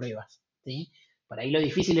millones de pruebas, ¿sí? Por ahí lo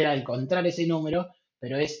difícil era encontrar ese número,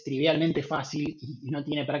 pero es trivialmente fácil y no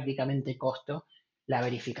tiene prácticamente costo la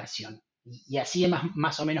verificación. Y así es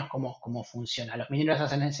más o menos como funciona. Los mineros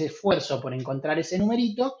hacen ese esfuerzo por encontrar ese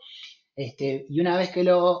numerito, y una vez que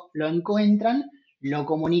lo encuentran, lo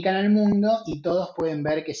comunican al mundo y todos pueden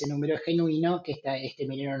ver que ese número es genuino, que este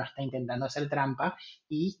minero no está intentando hacer trampa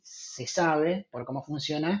y se sabe, por cómo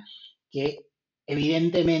funciona, que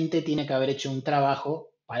evidentemente tiene que haber hecho un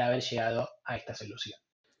trabajo para haber llegado a esta solución.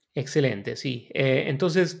 Excelente, sí.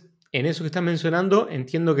 Entonces, en eso que estás mencionando,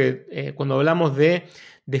 entiendo que cuando hablamos de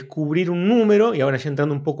descubrir un número, y ahora ya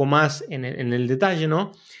entrando un poco más en el detalle,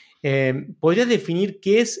 ¿no? ¿Podrías definir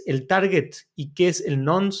qué es el target y qué es el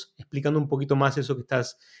nonce? Explicando un poquito más eso que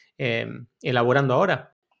estás elaborando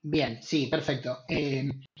ahora. Bien, sí, perfecto.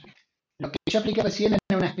 Lo que yo apliqué recién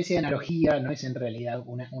era una especie de analogía, no es en realidad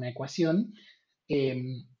una ecuación.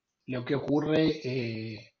 Lo que ocurre,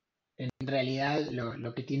 en realidad,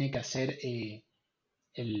 lo que tiene que hacer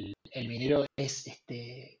el minero es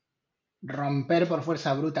romper por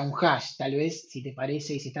fuerza bruta un hash. Tal vez, si te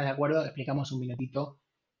parece y si estás de acuerdo, explicamos un minutito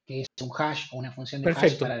qué es un hash o una función de hash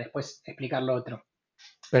Perfecto, para después explicar lo otro.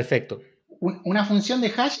 perfecto. Una función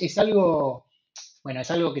de hash es algo, bueno, es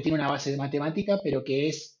algo que tiene una base de matemática, pero que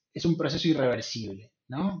es un proceso irreversible,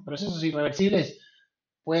 ¿no? Procesos irreversibles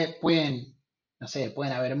pueden, no sé,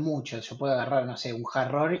 pueden haber muchos. Yo puedo agarrar, no sé, un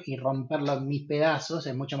jarrón y romperlo en mil pedazos.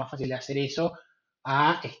 Es mucho más fácil de hacer eso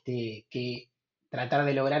a que tratar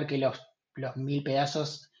de lograr que los 1000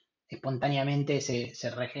 pedazos espontáneamente se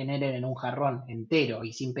regeneren en un jarrón entero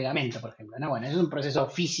y sin pegamento, por ejemplo, ¿no? Bueno, es un proceso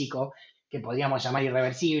físico que podríamos llamar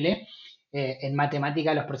irreversible. En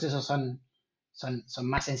matemática los procesos son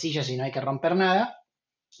más sencillos y no hay que romper nada,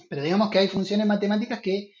 pero digamos que hay funciones matemáticas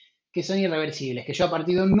que son irreversibles, que yo a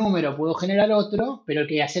partir de un número puedo generar otro, pero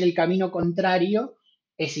que hacer el camino contrario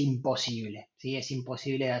es imposible, ¿sí? Es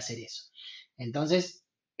imposible de hacer eso. Entonces,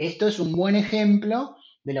 esto es un buen ejemplo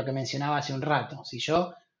de lo que mencionaba hace un rato. Si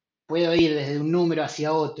yo puedo ir desde un número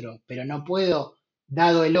hacia otro, pero no puedo,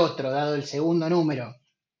 dado el segundo número,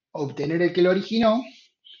 obtener el que lo originó,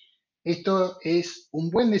 esto es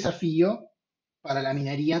un buen desafío para la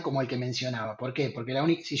minería como el que mencionaba. ¿Por qué? Porque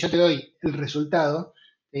si yo te doy el resultado,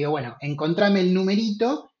 te digo, bueno, encontrame el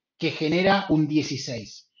numerito que genera un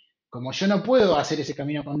 16. como yo no puedo hacer ese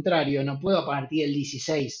camino contrario, no puedo a partir del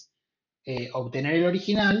 16 obtener el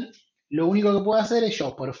original, lo único que puedo hacer es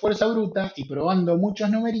yo, por fuerza bruta y probando muchos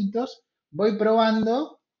numeritos, voy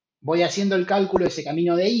haciendo el cálculo de ese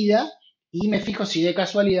camino de ida y me fijo si de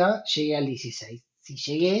casualidad llegué al 16. Si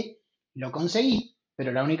llegué, lo conseguí,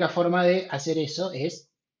 pero la única forma de hacer eso es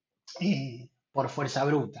por fuerza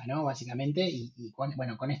bruta, ¿no? Básicamente, y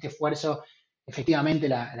con este esfuerzo, efectivamente,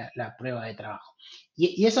 la prueba de trabajo.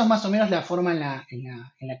 Y eso es más o menos la forma en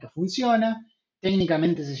la que funciona.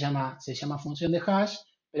 Técnicamente se llama función de hash,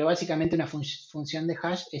 pero básicamente una función de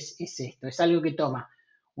hash es esto, es algo que toma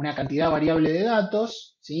una cantidad variable de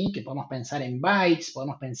datos, ¿sí? Que podemos pensar en bytes,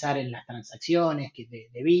 podemos pensar en las transacciones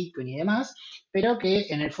de Bitcoin y demás, pero que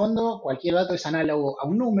en el fondo cualquier dato es análogo a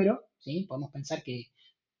un número, ¿sí? Podemos pensar que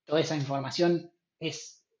toda esa información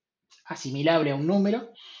es asimilable a un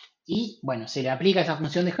número y, bueno, se le aplica esa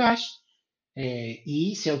función de hash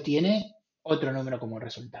y se obtiene otro número como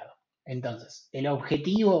resultado. Entonces, el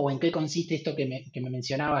objetivo o en qué consiste esto que me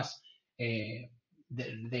mencionabas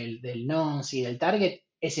del nonce y del target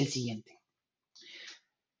es el siguiente.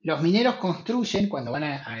 Los mineros construyen, cuando van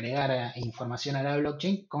a agregar información a la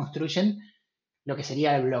blockchain, construyen lo que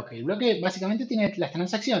sería el bloque. El bloque básicamente tiene las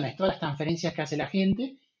transacciones, todas las transferencias que hace la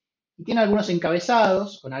gente, y tiene algunos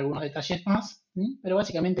encabezados con algunos detalles más, ¿sí? Pero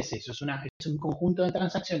básicamente es eso, es un conjunto de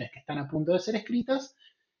transacciones que están a punto de ser escritas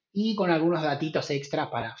y con algunos datitos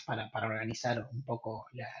extra para organizar un poco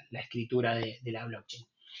la escritura de la blockchain.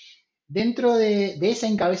 Dentro de ese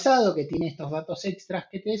encabezado que tiene estos datos extras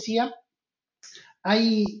que te decía,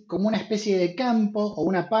 hay como una especie de campo o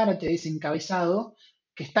una parte de ese encabezado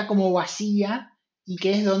que está como vacía y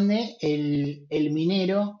que es donde el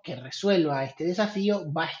minero que resuelva este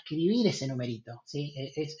desafío va a escribir ese numerito, ¿sí?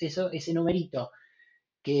 Ese numerito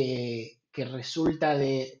que resulta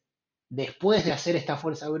después de hacer esta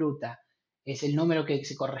fuerza bruta, es el número que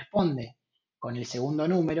se corresponde con el segundo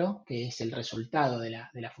número, que es el resultado de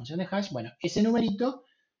la función de hash. Bueno, ese numerito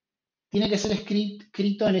tiene que ser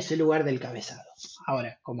escrito en ese lugar del cabezado.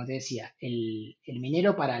 Ahora, como te decía, el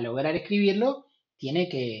minero para lograr escribirlo tiene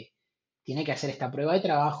que hacer esta prueba de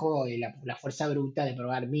trabajo, la fuerza bruta de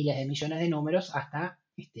probar miles de millones de números hasta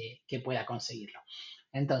que pueda conseguirlo.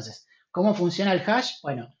 Entonces, ¿cómo funciona el hash?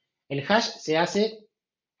 Bueno, el hash se hace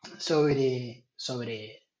sobre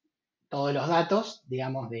todos los datos,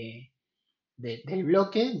 digamos, del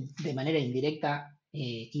bloque, de manera indirecta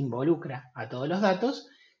involucra a todos los datos,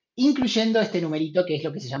 incluyendo este numerito que es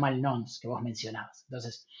lo que se llama el nonce que vos mencionabas.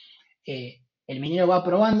 Entonces, el minero va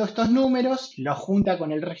probando estos números, los junta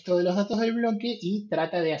con el resto de los datos del bloque y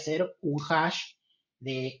trata de hacer un hash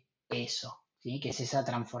de eso, ¿sí? Que es esa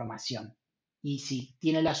transformación. Y si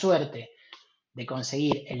tiene la suerte de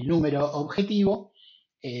conseguir el número objetivo,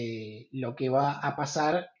 lo que va a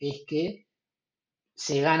pasar es que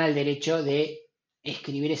se gana el derecho de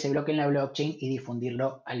escribir ese bloque en la blockchain y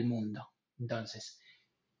difundirlo al mundo. Entonces,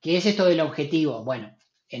 ¿qué es esto del objetivo? Bueno,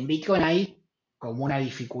 en Bitcoin hay como una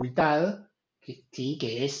dificultad ¿sí?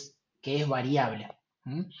 que es variable.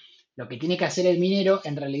 Lo que tiene que hacer el minero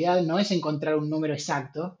en realidad no es encontrar un número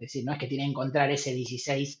exacto, es decir, no es que tiene que encontrar ese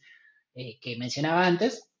 16 que mencionaba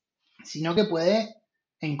antes, sino que puede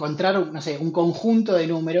encontrar, no sé, un conjunto de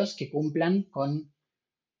números que cumplan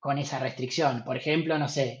con esa restricción. Por ejemplo, no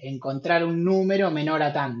sé, encontrar un número menor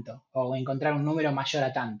a tanto o encontrar un número mayor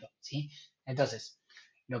a tanto, ¿sí? Entonces,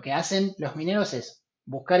 lo que hacen los mineros es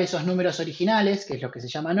buscar esos números originales, que es lo que se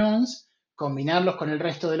llama nonce, combinarlos con el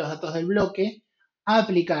resto de los datos del bloque,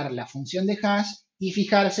 aplicar la función de hash y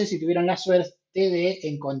fijarse si tuvieron la suerte de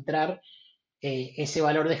encontrar ese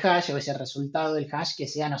valor de hash o ese resultado del hash que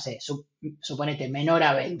sea, no sé, suponete menor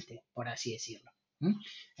a 20, por así decirlo.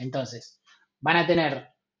 Entonces,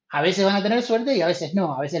 a veces van a tener suerte y a veces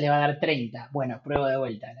no, a veces le va a dar 30, bueno, prueba de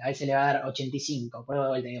vuelta, a veces le va a dar 85, prueba de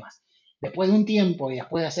vuelta y demás. Después de un tiempo y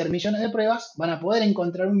después de hacer millones de pruebas, van a poder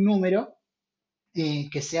encontrar un número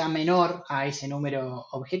que sea menor a ese número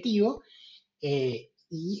objetivo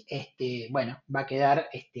y, bueno, va a quedar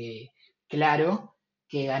claro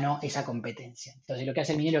que ganó esa competencia. Entonces, lo que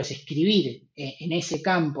hace el minero es escribir en ese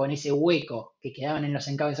campo, en ese hueco que quedaban en los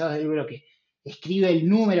encabezados del bloque, escribe el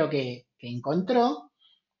número que encontró,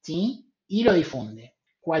 ¿sí? Y lo difunde.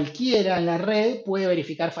 Cualquiera en la red puede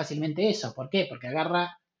verificar fácilmente eso. ¿Por qué? Porque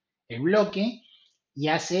agarra el bloque y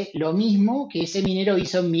hace lo mismo que ese minero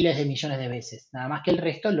hizo miles de millones de veces. Nada más que el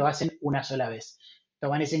resto lo hacen una sola vez.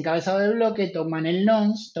 Toman ese encabezado del bloque, toman el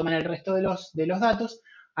nonce, toman el resto de los datos,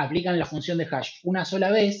 aplican la función de hash una sola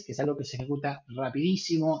vez, que es algo que se ejecuta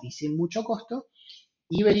rapidísimo y sin mucho costo,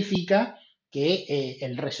 y verifica que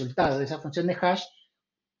el resultado de esa función de hash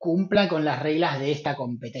cumpla con las reglas de esta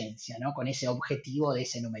competencia, ¿no? Con ese objetivo de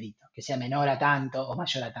ese numerito, que sea menor a tanto o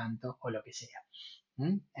mayor a tanto o lo que sea.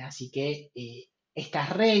 Así que estas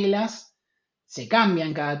reglas se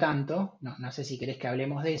cambian cada tanto, no sé si querés que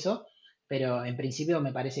hablemos de eso, pero en principio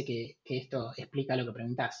me parece que esto explica lo que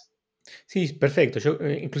preguntás. Sí, perfecto. Yo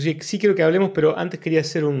inclusive sí quiero que hablemos, pero antes quería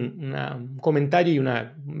hacer un comentario y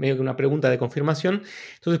medio que una pregunta de confirmación.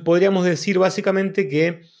 Entonces podríamos decir básicamente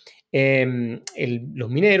que los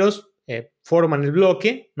mineros forman el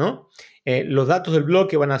bloque, ¿no? Los datos del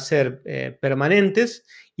bloque van a ser permanentes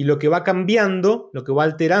y lo que va cambiando, lo que va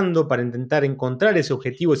alterando para intentar encontrar ese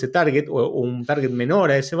objetivo, ese target o un target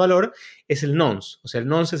menor a ese valor, es el nonce. O sea, el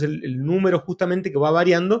nonce es el número justamente que va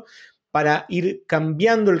variando para ir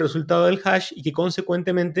cambiando el resultado del hash y que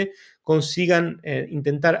consecuentemente consigan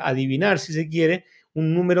intentar adivinar, si se quiere,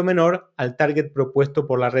 un número menor al target propuesto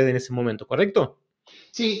por la red en ese momento, ¿correcto?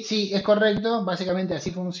 Sí, es correcto, básicamente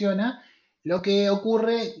así funciona. Lo que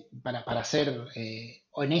ocurre, para ser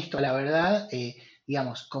honesto, la verdad,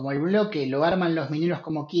 digamos, como el bloque lo arman los mineros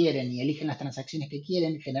como quieren y eligen las transacciones que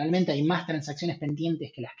quieren, generalmente hay más transacciones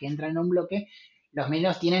pendientes que las que entran en un bloque, los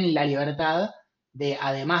mineros tienen la libertad de,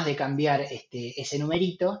 además de cambiar ese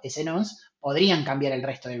numerito, ese nonce, podrían cambiar el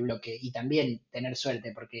resto del bloque y también tener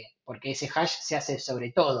suerte, porque ese hash se hace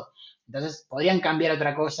sobre todo. Entonces, podrían cambiar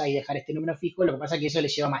otra cosa y dejar este número fijo, lo que pasa es que eso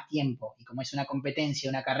les lleva más tiempo. Y como es una competencia,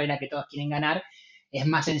 una carrera que todos quieren ganar, es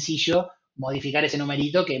más sencillo modificar ese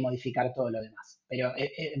numerito que modificar todo lo demás. Pero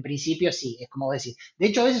en principio sí, es como decir. De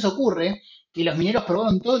hecho, a veces ocurre que los mineros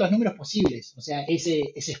probaron todos los números posibles. O sea,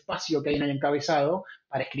 ese espacio que hay en el encabezado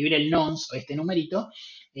para escribir el nonce o este numerito,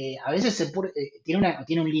 a veces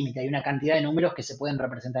tiene un límite, hay una cantidad de números que se pueden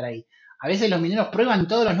representar ahí. A veces los mineros prueban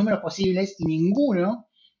todos los números posibles y ninguno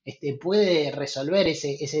puede resolver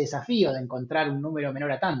ese desafío de encontrar un número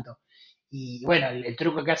menor a tanto. Y bueno, el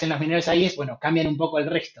truco que hacen los mineros ahí es, bueno, cambian un poco el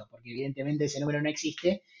resto, porque evidentemente ese número no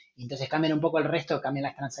existe, y entonces cambian un poco el resto, cambian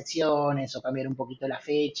las transacciones o cambian un poquito la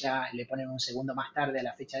fecha, le ponen un segundo más tarde a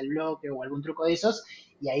la fecha del bloque o algún truco de esos,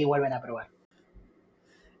 y ahí vuelven a probar.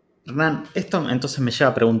 Hernán, esto entonces me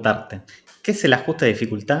lleva a preguntarte, ¿qué es el ajuste de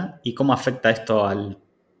dificultad y cómo afecta esto al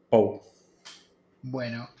PoW?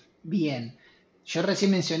 Bueno, bien. Yo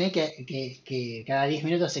recién mencioné que cada 10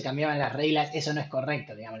 minutos se cambiaban las reglas. Eso no es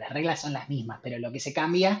correcto, digamos. Las reglas son las mismas, pero lo que se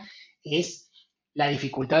cambia es la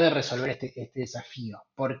dificultad de resolver este desafío.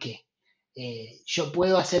 ¿Por qué? Yo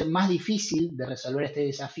puedo hacer más difícil de resolver este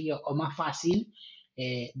desafío o más fácil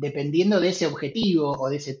dependiendo de ese objetivo o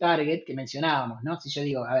de ese target que mencionábamos, ¿no? Si yo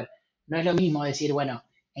digo, a ver, no es lo mismo decir, bueno,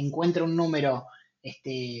 encuentro un número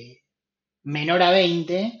menor a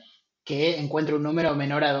 20 que encuentre un número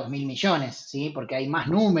menor a 2.000 millones, ¿sí? Porque hay más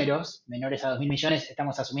números menores a 2.000 millones,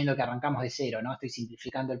 estamos asumiendo que arrancamos de cero, ¿no? Estoy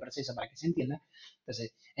simplificando el proceso para que se entienda.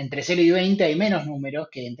 Entonces, entre 0 y 20 hay menos números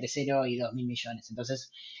que entre 0 y 2.000 millones.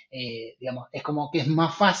 Entonces, digamos, es como que es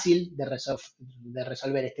más fácil de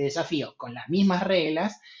resolver este desafío con las mismas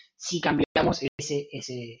reglas si cambiamos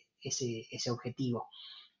ese objetivo.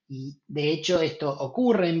 Y de hecho, esto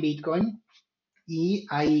ocurre en Bitcoin y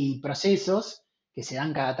hay procesos que se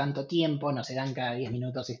dan cada tanto tiempo, no se dan cada 10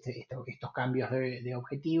 minutos estos cambios de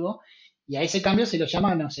objetivo, y a ese cambio se lo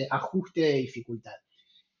llama, no sé, ajuste de dificultad.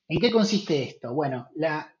 ¿En qué consiste esto? Bueno,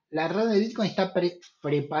 la red de Bitcoin está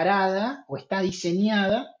preparada o está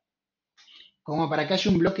diseñada como para que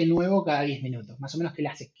haya un bloque nuevo cada 10 minutos, más o menos que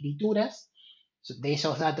las escrituras de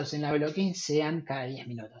esos datos en la blockchain sean cada 10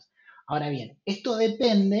 minutos. Ahora bien, esto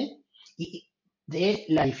depende de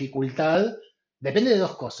la dificultad. Depende de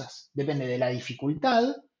dos cosas. Depende de la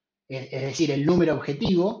dificultad, es decir, el número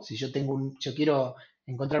objetivo. Si yo quiero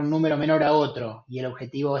encontrar un número menor a otro y el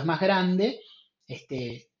objetivo es más grande,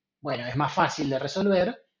 bueno, es más fácil de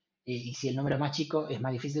resolver. Y si el número es más chico, es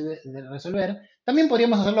más difícil de resolver. También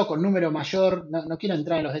podríamos hacerlo con número mayor. No quiero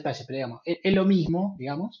entrar en los detalles, pero digamos, es lo mismo,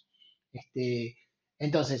 digamos.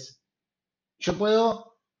 Entonces, yo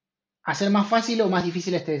puedo hacer más fácil o más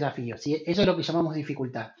difícil este desafío, ¿sí? Eso es lo que llamamos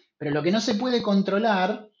dificultad. Pero lo que no se puede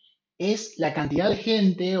controlar es la cantidad de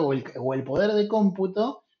gente o el poder de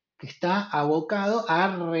cómputo que está abocado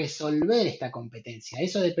a resolver esta competencia.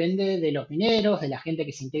 Eso depende de los mineros, de la gente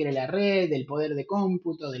que se integre en la red, del poder de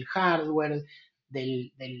cómputo, del hardware,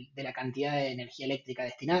 de la cantidad de energía eléctrica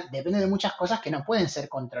destinada. Depende de muchas cosas que no pueden ser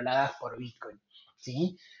controladas por Bitcoin,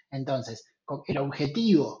 ¿sí? Entonces, el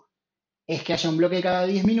objetivo es que haya un bloque cada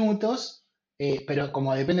 10 minutos, pero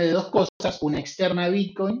como depende de dos cosas, una externa a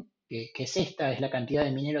Bitcoin, que es esta, es la cantidad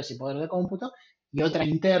de mineros y poder de cómputo, y otra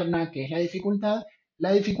interna, que es la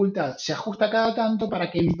dificultad se ajusta cada tanto para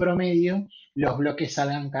que en promedio los bloques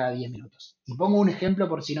salgan cada 10 minutos. Y pongo un ejemplo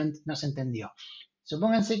por si no se entendió.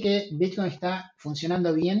 Supónganse que Bitcoin está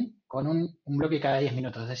funcionando bien con un bloque cada 10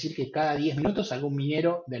 minutos. Es decir, que cada 10 minutos algún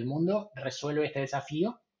minero del mundo resuelve este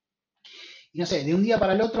desafío. Y no sé, de un día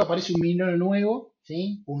para el otro aparece un minero nuevo,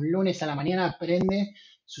 ¿sí? Un lunes a la mañana prende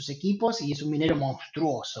sus equipos y es un minero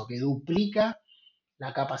monstruoso que duplica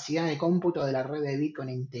la capacidad de cómputo de la red de Bitcoin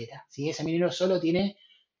entera, ¿sí? Ese minero solo tiene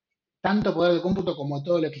tanto poder de cómputo como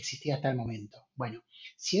todo lo que existía hasta el momento. Bueno,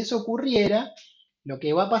 si eso ocurriera, lo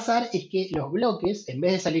que va a pasar es que los bloques, en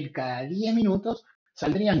vez de salir cada 10 minutos,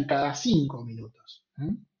 saldrían cada 5 minutos.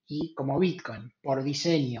 Y como Bitcoin, por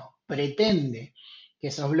diseño, pretende que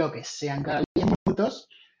esos bloques sean cada 10 minutos,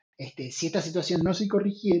 si esta situación no se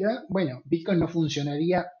corrigiera, bueno, Bitcoin no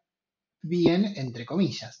funcionaría bien, entre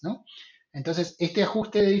comillas, ¿no? Entonces, este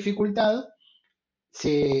ajuste de dificultad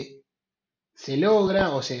se, se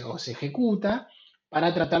logra o se ejecuta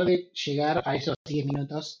para tratar de llegar a esos 10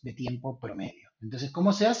 minutos de tiempo promedio. Entonces,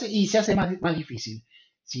 ¿cómo se hace? Y se hace más difícil.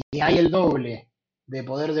 Si hay el doble de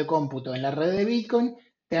poder de cómputo en la red de Bitcoin,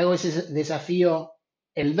 te hago ese desafío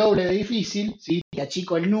el doble de difícil, ¿sí? Te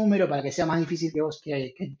achico el número para que sea más difícil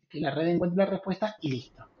que la red encuentre la respuesta y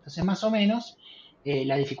listo. Entonces, más o menos,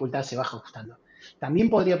 la dificultad se va ajustando. También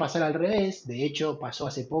podría pasar al revés, de hecho pasó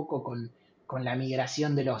hace poco con la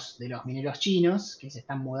migración de los mineros chinos, que se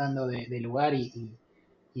están mudando de lugar y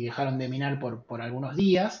dejaron de minar por algunos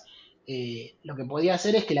días. Lo que podía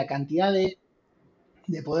hacer es que la cantidad de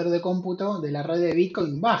poder de cómputo de la red de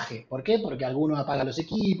Bitcoin baje. ¿Por qué? Porque alguno apaga los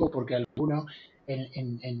equipos, porque alguno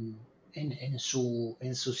en su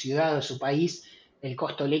ciudad o su país el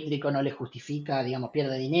costo eléctrico no le justifica, digamos,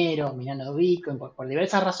 pierde dinero minando Bitcoin. Por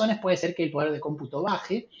diversas razones puede ser que el poder de cómputo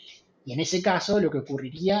baje. Y en ese caso lo que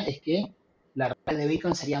ocurriría es que la red de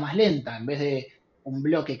Bitcoin sería más lenta. En vez de un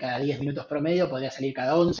bloque cada 10 minutos promedio, podría salir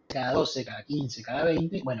cada 11, cada 12, cada 15, cada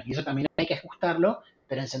 20. Bueno, y eso también hay que ajustarlo,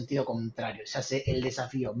 pero en sentido contrario. Se hace el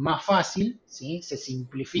desafío más fácil, ¿sí? Se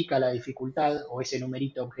simplifica la dificultad o ese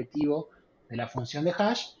numerito objetivo de la función de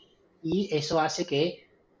hash, y eso hace que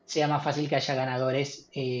sea más fácil que haya ganadores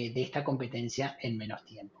de esta competencia en menos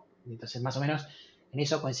tiempo. Entonces, más o menos en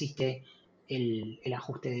eso consiste el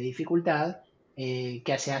ajuste de dificultad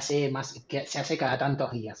que se hace cada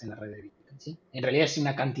tantos días en la red de Bitcoin, ¿sí? En realidad es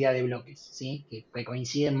una cantidad de bloques, ¿sí? Que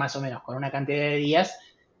coinciden más o menos con una cantidad de días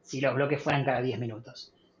si los bloques fueran cada 10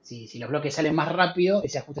 minutos. ¿Sí? Si los bloques salen más rápido,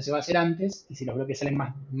 ese ajuste se va a hacer antes, y si los bloques salen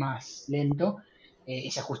más lento,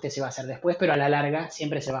 ese ajuste se va a hacer después, pero a la larga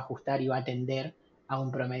siempre se va a ajustar y va a tender a un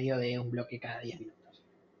promedio de un bloque cada 10 minutos.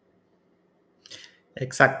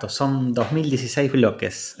 Exacto, son 2016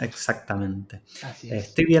 bloques, exactamente. Así es.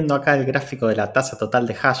 Estoy viendo acá el gráfico de la tasa total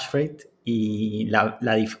de hash rate y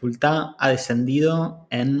la dificultad ha descendido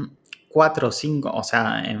en 4 o 5, o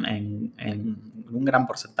sea, en un gran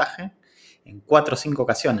porcentaje, en 4 o 5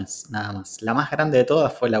 ocasiones nada más. La más grande de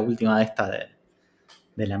todas fue la última de esta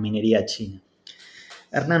de la minería china.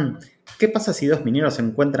 Hernán, ¿qué pasa si dos mineros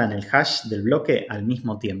encuentran el hash del bloque al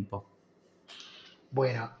mismo tiempo?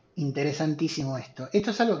 Bueno, interesantísimo esto.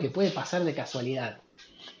 Esto es algo que puede pasar de casualidad.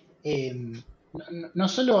 No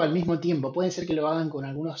solo al mismo tiempo, puede ser que lo hagan con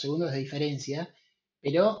algunos segundos de diferencia,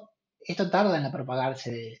 pero esto tarda en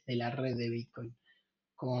propagarse de la red de Bitcoin.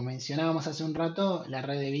 Como mencionábamos hace un rato, la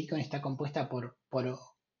red de Bitcoin está compuesta por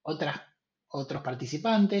otros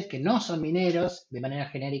participantes que no son mineros, de manera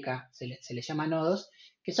genérica se les llama nodos,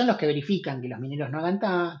 que son los que verifican que los mineros no hagan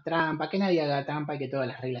trampa, que nadie haga trampa y que todas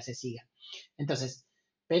las reglas se sigan. Entonces,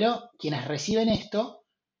 pero quienes reciben esto,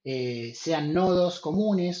 sean nodos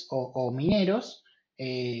comunes o mineros,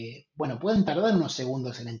 bueno, pueden tardar unos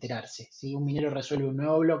segundos en enterarse. Si un minero resuelve un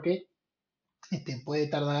nuevo bloque, puede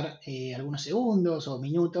tardar algunos segundos o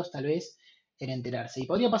minutos tal vez en enterarse. Y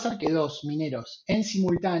podría pasar que dos mineros en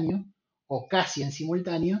simultáneo o casi en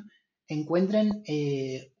simultáneo encuentren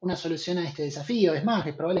una solución a este desafío. Es más,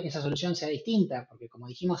 es probable que esa solución sea distinta, porque como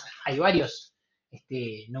dijimos, hay varios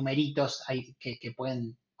numeritos que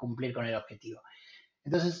pueden cumplir con el objetivo.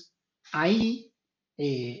 Entonces, ahí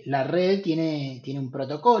la red tiene un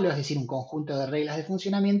protocolo, es decir, un conjunto de reglas de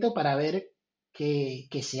funcionamiento para ver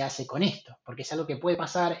qué se hace con esto, porque es algo que puede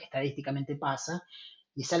pasar, estadísticamente pasa,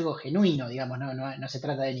 y es algo genuino, digamos, no se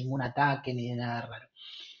trata de ningún ataque ni de nada raro.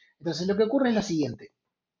 Entonces, lo que ocurre es lo siguiente.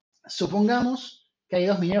 Supongamos que hay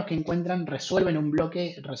dos mineros que resolver un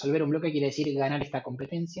bloque quiere decir ganar esta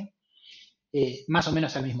competencia, más o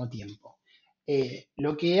menos al mismo tiempo.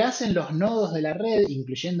 Lo que hacen los nodos de la red,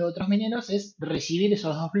 incluyendo otros mineros, es recibir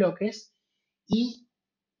esos dos bloques y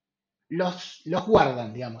los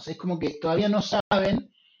guardan, digamos. Es como que todavía no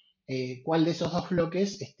saben cuál de esos dos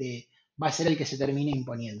bloques va a ser el que se termine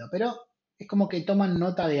imponiendo, pero es como que toman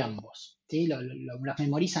nota de ambos, ¿sí? Los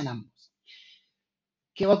memorizan ambos.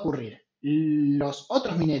 ¿qué va a ocurrir? Los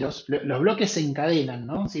otros mineros, los bloques se encadenan,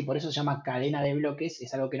 ¿no? Sí, por eso se llama cadena de bloques,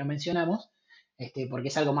 es algo que no mencionamos, porque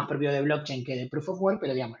es algo más propio de blockchain que de proof of work,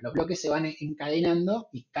 pero digamos, los bloques se van encadenando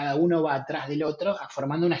y cada uno va atrás del otro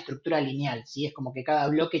formando una estructura lineal, ¿sí? Es como que cada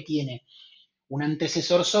bloque tiene un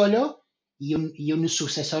antecesor solo y un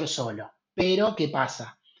sucesor solo. Pero, ¿qué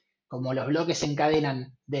pasa? Como los bloques se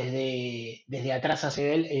encadenan desde atrás hacia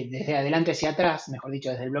desde adelante hacia atrás, mejor dicho,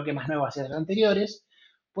 desde el bloque más nuevo hacia los anteriores,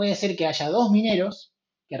 puede ser que haya dos mineros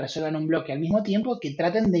que resuelvan un bloque al mismo tiempo que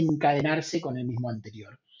traten de encadenarse con el mismo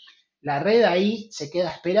anterior. La red ahí se queda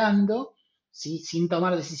esperando, ¿sí? Sin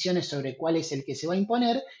tomar decisiones sobre cuál es el que se va a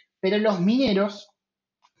imponer, pero los mineros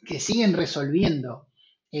que siguen resolviendo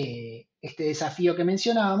este desafío que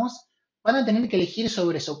mencionábamos, van a tener que elegir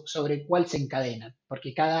sobre cuál se encadenan,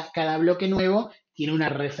 porque cada bloque nuevo tiene una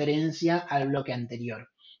referencia al bloque anterior.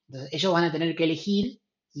 Entonces, ellos van a tener que elegir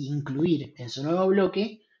e incluir en su nuevo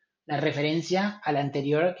bloque la referencia al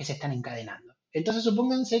anterior que se están encadenando. Entonces,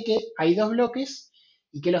 supónganse que hay dos bloques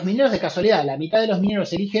y que los mineros de casualidad, la mitad de los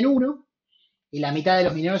mineros eligen uno y la mitad de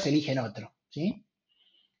los mineros eligen otro, ¿sí?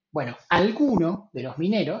 Bueno, alguno de los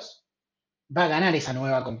mineros va a ganar esa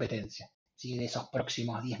nueva competencia, ¿sí? De esos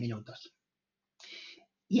próximos 10 minutos.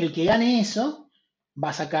 Y el que gane eso va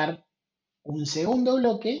a sacar un segundo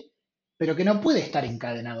bloque, pero que no puede estar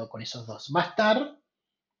encadenado con esos dos. Va a estar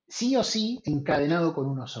sí o sí encadenado con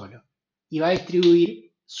uno solo. Y va a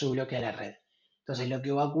distribuir su bloque a la red. Entonces lo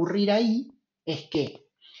que va a ocurrir ahí es que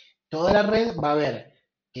toda la red va a ver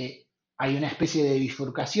que hay una especie de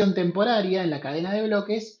bifurcación temporaria en la cadena de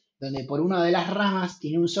bloques, donde por una de las ramas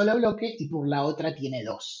tiene un solo bloque y por la otra tiene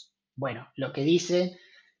dos. Bueno, lo que dice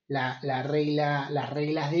las reglas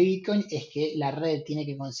de Bitcoin es que la red tiene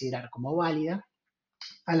que considerar como válida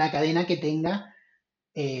a la cadena que tenga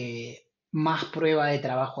más prueba de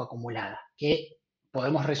trabajo acumulada, que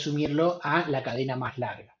podemos resumirlo a la cadena más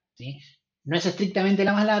larga, ¿sí? No es estrictamente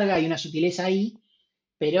la más larga, hay una sutileza ahí,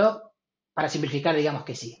 pero para simplificar digamos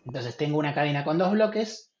que sí. Entonces tengo una cadena con dos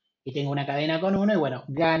bloques y tengo una cadena con uno y bueno,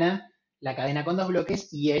 gana la cadena con dos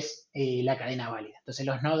bloques y es la cadena válida. Entonces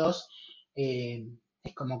los nodos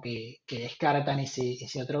es como que descartan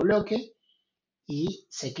ese otro bloque y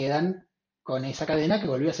se quedan con esa cadena que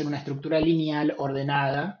volvió a ser una estructura lineal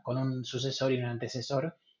ordenada con un sucesor y un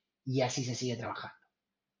antecesor y así se sigue trabajando.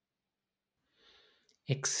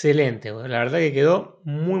 Excelente, la verdad que quedó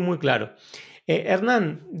muy muy claro.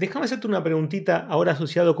 Hernán, déjame hacerte una preguntita ahora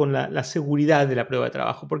asociado con la seguridad de la prueba de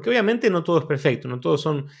trabajo, porque obviamente no todo es perfecto, no todos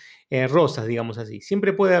son rosas, digamos así.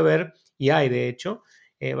 Siempre puede haber, y hay de hecho,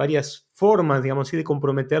 varias formas, digamos así, de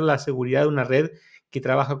comprometer la seguridad de una red que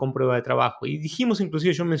trabaja con prueba de trabajo. Y dijimos,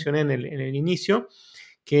 inclusive yo mencioné en el inicio,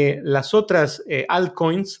 que las otras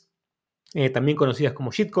altcoins, también conocidas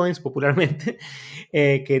como shitcoins popularmente,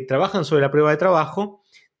 que trabajan sobre la prueba de trabajo,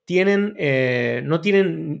 no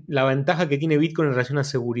tienen la ventaja que tiene Bitcoin en relación a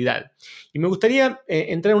seguridad. Y me gustaría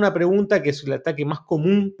entrar en una pregunta que es el ataque más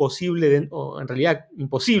común posible, o en realidad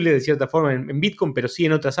imposible de cierta forma en Bitcoin, pero sí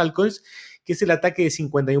en otras altcoins, que es el ataque de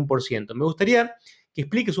 51%. Me gustaría que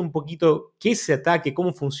expliques un poquito qué es ese ataque,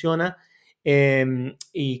 cómo funciona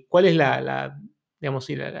y cuál es digamos,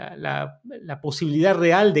 la posibilidad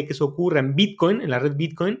real de que eso ocurra en Bitcoin, en la red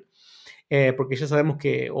Bitcoin, porque ya sabemos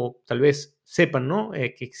que, o tal vez sepan, ¿no?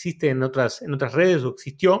 Que existe en otras redes o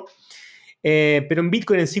existió, pero en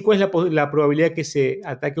Bitcoin en sí, ¿cuál es la probabilidad que ese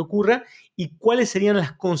ataque ocurra y cuáles serían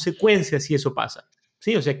las consecuencias si eso pasa?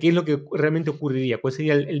 ¿Sí? O sea, ¿qué es lo que realmente ocurriría? ¿Cuál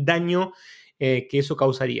sería el daño que eso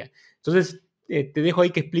causaría? Entonces, te dejo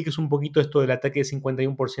ahí que expliques un poquito esto del ataque de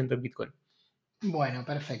 51% en Bitcoin. Bueno,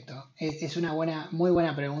 perfecto. Es una muy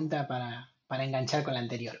buena pregunta para enganchar con la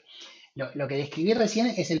anterior. Lo que describí recién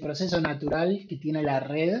es el proceso natural que tiene la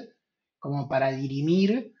red como para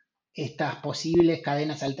dirimir estas posibles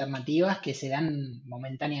cadenas alternativas que se dan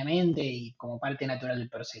momentáneamente y como parte natural del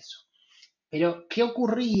proceso. Pero, ¿qué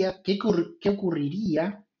ocurriría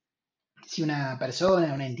si una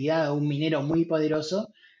persona, una entidad o un minero muy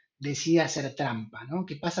poderoso decide hacer trampa, ¿no?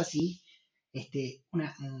 ¿Qué pasa si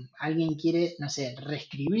alguien quiere, no sé,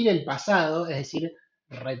 reescribir el pasado, es decir,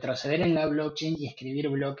 retroceder en la blockchain y escribir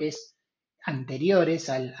bloques anteriores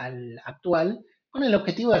al actual, con el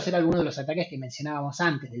objetivo de hacer alguno de los ataques que mencionábamos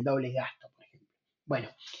antes, del doble gasto, por ejemplo? Bueno,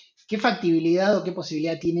 ¿qué factibilidad o qué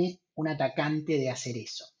posibilidad tiene un atacante de hacer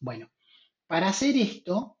eso? Bueno, para hacer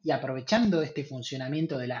esto, y aprovechando este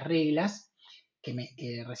funcionamiento de las reglas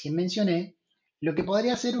que recién mencioné, lo que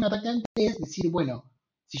podría hacer un atacante es decir, bueno,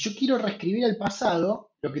 si yo quiero reescribir el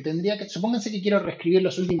pasado, lo que tendría que, supónganse que quiero reescribir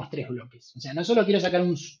los últimos 3 bloques. O sea, no solo quiero sacar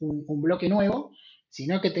un bloque nuevo,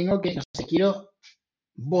 sino que tengo que, no sé, quiero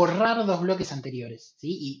borrar dos bloques anteriores,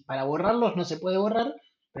 ¿sí? Y para borrarlos no se puede borrar,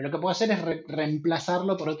 pero lo que puedo hacer es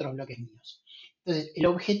reemplazarlo por otros bloques míos. Entonces, el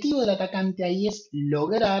objetivo del atacante ahí es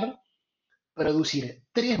lograr producir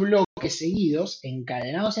tres bloques seguidos,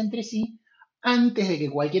 encadenados entre sí, antes de que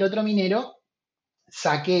cualquier otro minero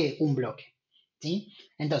saque un bloque, ¿sí?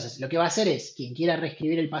 Entonces, lo que va a hacer es, quien quiera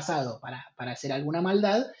reescribir el pasado para hacer alguna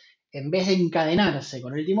maldad, en vez de encadenarse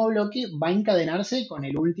con el último bloque, va a encadenarse con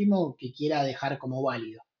el último que quiera dejar como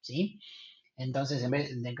válido, ¿sí? Entonces, en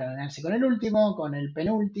vez de encadenarse con el último, con el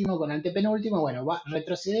penúltimo, con el antepenúltimo, bueno, va a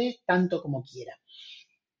retroceder tanto como quiera.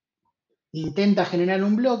 Intenta generar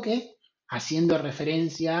un bloque haciendo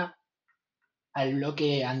referencia al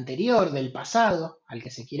bloque anterior del pasado, al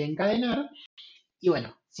que se quiere encadenar, y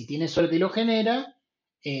bueno, si tiene suerte y lo genera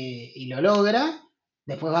y lo logra,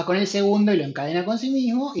 después va con el segundo y lo encadena con sí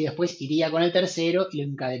mismo, y después iría con el tercero y lo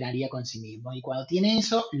encadenaría con sí mismo. Y cuando tiene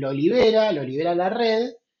eso, lo libera a la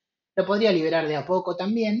red, lo podría liberar de a poco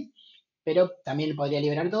también, pero también lo podría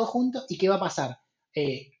liberar todo junto. ¿Y qué va a pasar?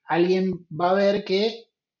 Alguien va a ver que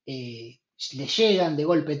le llegan de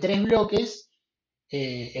golpe tres bloques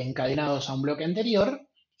encadenados a un bloque anterior,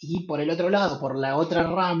 y por el otro lado, por la otra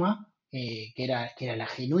rama, que era la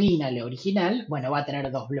genuina, la original, bueno, va a tener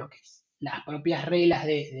dos bloques. Las propias reglas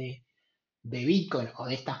de Bitcoin o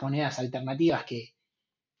de estas monedas alternativas que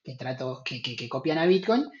copian a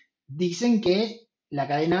Bitcoin dicen que la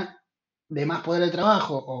cadena de más poder de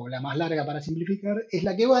trabajo, o la más larga para simplificar, es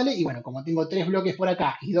la que vale. Y bueno, como tengo tres bloques por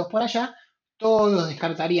acá y dos por allá, todos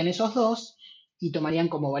descartarían esos dos y tomarían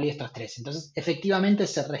como válidos estos tres. Entonces, efectivamente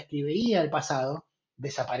se reescribiría el pasado,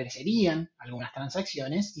 desaparecerían algunas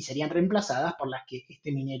transacciones y serían reemplazadas por las que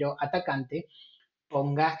este minero atacante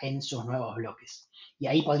ponga en sus nuevos bloques. Y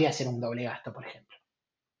ahí podría ser un doble gasto, por ejemplo.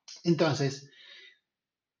 Entonces,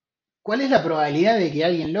 ¿cuál es la probabilidad de que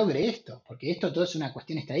alguien logre esto? Porque esto todo es una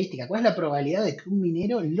cuestión estadística. ¿Cuál es la probabilidad de que un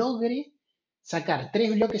minero logre sacar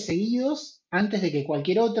tres bloques seguidos antes de que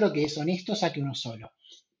cualquier otro que es honesto saque uno solo?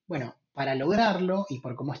 Bueno, para lograrlo, y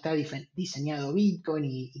por cómo está diseñado Bitcoin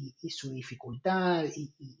y su dificultad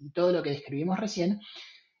y todo lo que describimos recién,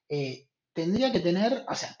 tendría que tener,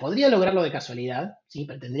 o sea, podría lograrlo de casualidad, ¿sí?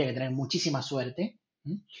 Pero tendría que tener muchísima suerte.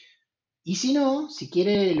 ¿Sí? Y si no, si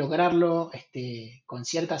quiere lograrlo con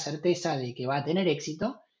cierta certeza de que va a tener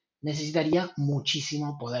éxito, necesitaría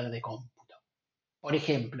muchísimo poder de cómputo. Por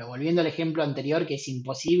ejemplo, volviendo al ejemplo anterior, que es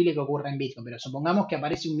imposible que ocurra en Bitcoin, pero supongamos que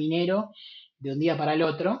aparece un minero de un día para el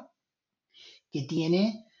otro que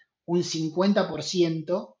tiene un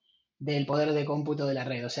 50% del poder de cómputo de la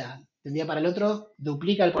red. O sea, de un día para el otro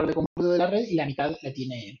duplica el poder de cómputo de la red y la mitad la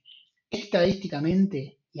tiene él.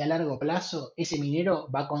 Estadísticamente y a largo plazo, ese minero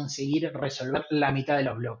va a conseguir resolver la mitad de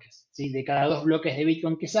los bloques, ¿sí? De cada dos bloques de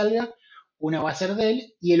Bitcoin que salga, uno va a ser de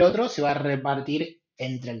él y el otro se va a repartir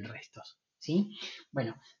entre el resto, ¿sí?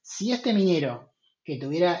 Bueno, si este minero, que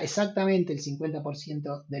tuviera exactamente el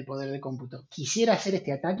 50% del poder de cómputo, quisiera hacer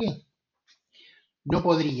este ataque, no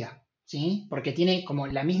podría, ¿sí? Porque tiene como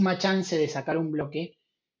la misma chance de sacar un bloque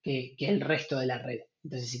que el resto de la red.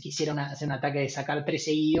 Entonces, si quisiera hacer un ataque de sacar tres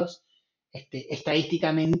seguidos,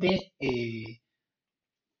 estadísticamente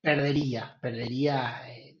perdería,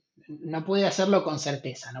 no puede hacerlo con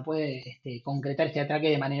certeza, no puede concretar este ataque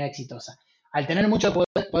de manera exitosa. Al tener mucho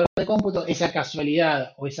poder de cómputo, esa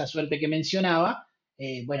casualidad o esa suerte que mencionaba,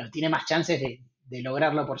 bueno, tiene más chances de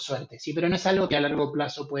lograrlo por suerte, ¿sí? Pero no es algo que a largo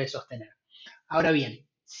plazo puede sostener. Ahora bien,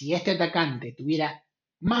 si este atacante tuviera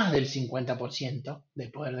más del 50%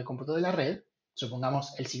 del poder de cómputo de la red,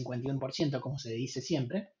 supongamos el 51%, como se dice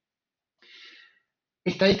siempre,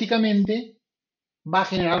 estadísticamente va a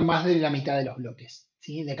generar más de la mitad de los bloques,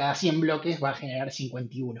 ¿sí? De cada 100 bloques va a generar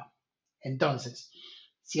 51. Entonces,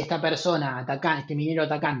 si esta persona atacante, este minero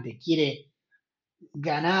atacante, quiere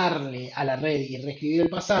ganarle a la red y reescribir el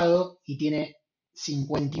pasado y tiene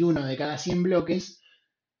 51 de cada 100 bloques,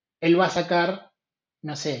 él va a sacar,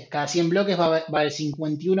 no sé, cada 100 bloques va a haber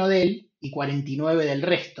 51 de él y 49 del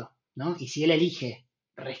resto, ¿no? Y si él elige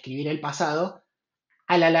reescribir el pasado,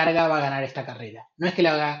 a la larga va a ganar esta carrera. No es que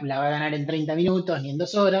la va a ganar en 30 minutos ni en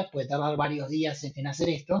 2 horas, puede tardar varios días en hacer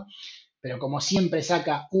esto, pero como siempre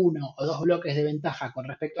saca uno o dos bloques de ventaja con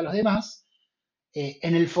respecto a los demás,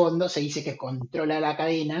 en el fondo se dice que controla la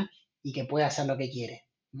cadena y que puede hacer lo que quiere.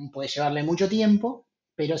 Puede llevarle mucho tiempo,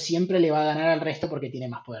 pero siempre le va a ganar al resto porque tiene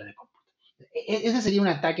más poder de cómputo. Ese sería un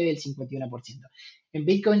ataque del 51%. En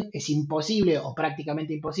Bitcoin es imposible o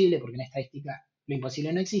prácticamente imposible, porque en estadística lo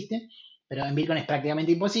imposible no existe, pero en Bitcoin es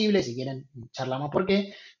prácticamente imposible, si quieren charlamos por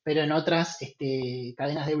qué, pero en otras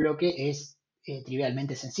cadenas de bloque es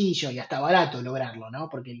trivialmente sencillo y hasta barato lograrlo, ¿no?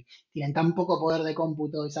 Porque tienen tan poco poder de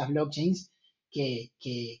cómputo esas blockchains que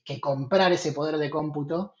comprar ese poder de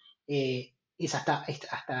cómputo es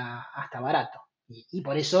hasta barato. Y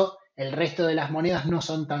por eso el resto de las monedas no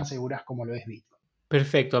son tan seguras como lo es Bitcoin.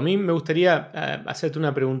 Perfecto. A mí me gustaría hacerte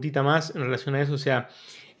una preguntita más en relación a eso. O sea,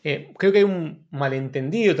 creo que hay un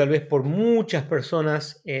malentendido tal vez por muchas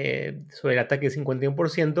personas sobre el ataque del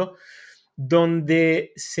 51%,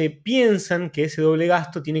 donde se piensan que ese doble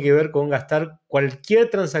gasto tiene que ver con gastar cualquier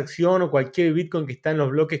transacción o cualquier Bitcoin que está en los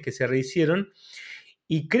bloques que se rehicieron.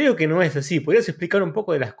 Y creo que no es así. ¿Podrías explicar un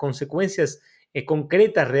poco de las consecuencias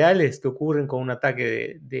concretas, reales que ocurren con un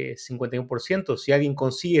ataque de 51%? Si alguien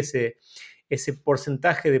consigue ese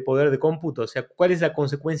porcentaje de poder de cómputo, o sea, ¿cuál es la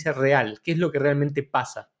consecuencia real? ¿Qué es lo que realmente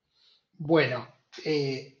pasa? Bueno,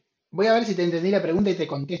 voy a ver si te entendí la pregunta y te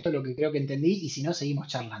contesto lo que creo que entendí, y si no, seguimos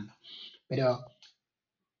charlando. Pero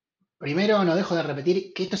primero no dejo de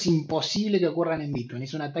repetir que esto es imposible que ocurra en Bitcoin.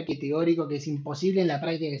 Es un ataque teórico que es imposible en la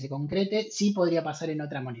práctica que se concrete. Sí podría pasar en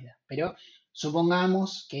otra moneda. Pero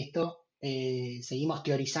supongamos que esto seguimos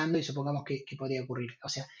teorizando y supongamos que podría ocurrir. O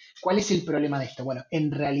sea, ¿cuál es el problema de esto? Bueno, en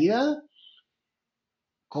realidad,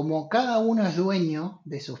 como cada uno es dueño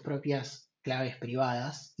de sus propias claves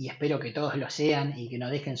privadas, y espero que todos lo sean y que no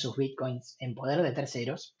dejen sus bitcoins en poder de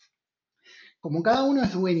terceros, como cada uno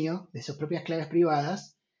es dueño de sus propias claves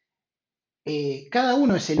privadas, cada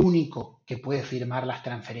uno es el único que puede firmar las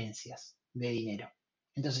transferencias de dinero.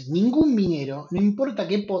 Entonces, ningún minero, no importa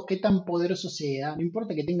qué tan poderoso sea, no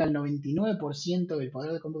importa que tenga el 99% del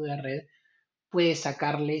poder de cómputo de la red, puede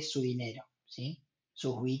sacarle su dinero, ¿sí?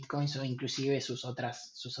 Sus bitcoins o inclusive sus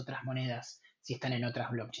otras monedas, si están en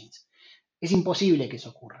otras blockchains. Es imposible que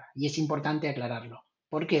eso ocurra, y es importante aclararlo.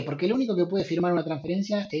 ¿Por qué? Porque el único que puede firmar una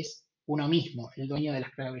transferencia es uno mismo, el dueño de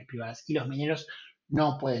las claves privadas, y los mineros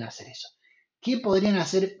no pueden hacer eso. ¿Qué podría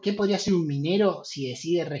hacer un minero si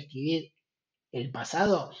decide reescribir el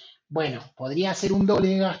pasado? Bueno, podría hacer un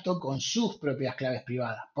doble gasto con sus propias claves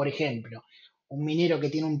privadas. Por ejemplo, un minero que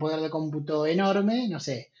tiene un poder de cómputo enorme, no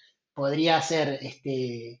sé, podría hacer,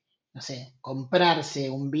 no sé, comprarse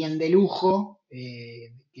un bien de lujo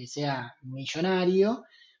que sea millonario,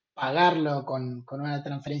 pagarlo con una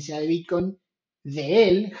transferencia de Bitcoin de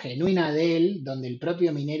él, genuina de él, donde el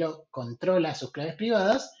propio minero controla sus claves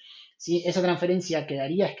privadas. ¿Sí? Esa transferencia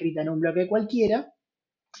quedaría escrita en un bloque cualquiera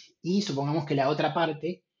y supongamos que la otra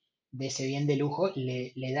parte de ese bien de lujo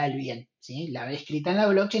le da el bien, ¿sí? La ve escrita en la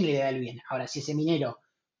blockchain y le da el bien. Ahora, si ese minero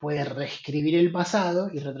puede reescribir el pasado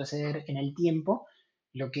y retroceder en el tiempo,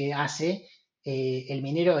 lo que hace el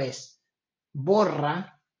minero es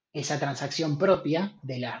borra esa transacción propia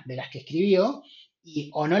de las que escribió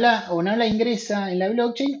y o no la ingresa en la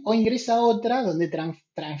blockchain o ingresa otra donde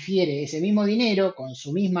transfiere ese mismo dinero con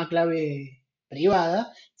su misma clave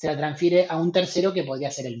privada, se la transfiere a un tercero que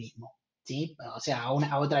podría ser el mismo, ¿sí? O sea,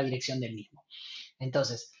 a otra dirección del mismo.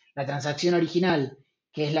 Entonces, la transacción original,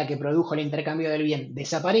 que es la que produjo el intercambio del bien,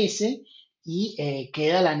 desaparece y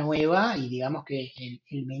queda la nueva, y digamos que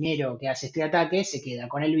el minero que hace este ataque se queda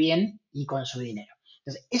con el bien y con su dinero.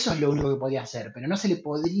 Entonces, eso es lo único que podía hacer, pero no se le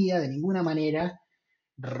podría de ninguna manera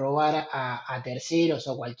robar a terceros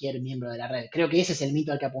o cualquier miembro de la red. Creo que ese es el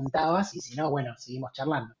mito al que apuntabas, y si no, bueno, seguimos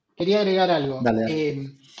charlando. Quería agregar algo. Dale,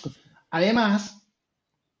 dale. Además,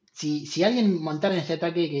 si alguien montara en este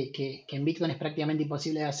ataque, que en Bitcoin es prácticamente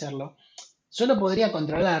imposible de hacerlo, solo podría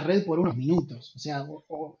controlar la red por unos minutos. O sea,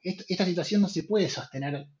 esta situación no se puede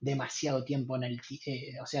sostener demasiado tiempo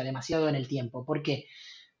o sea, demasiado en el tiempo. ¿Por qué?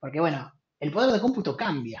 Porque, bueno, el poder de cómputo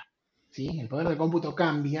cambia, ¿sí? El poder de cómputo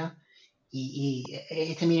cambia y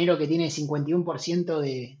este minero que tiene 51%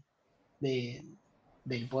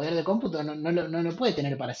 del poder de cómputo no lo puede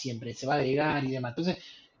tener para siempre, se va a agregar y demás. Entonces,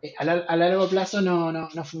 a largo plazo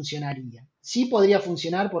no funcionaría. Sí podría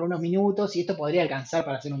funcionar por unos minutos y esto podría alcanzar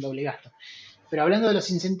para hacer un doble gasto. Pero hablando de los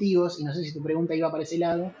incentivos, y no sé si tu pregunta iba para ese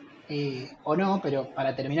lado o no, pero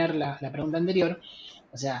para terminar la pregunta anterior,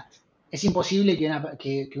 o sea, es imposible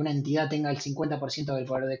que una entidad tenga el 50% del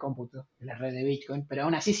poder de cómputo de la red de Bitcoin, pero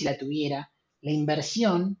aún así, si la tuviera, la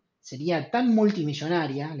inversión sería tan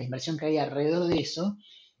multimillonaria, la inversión que hay alrededor de eso,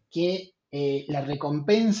 que la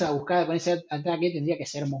recompensa buscada con ese ataque tendría que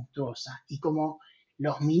ser monstruosa. Y como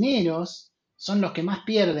los mineros son los que más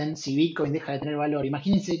pierden si Bitcoin deja de tener valor,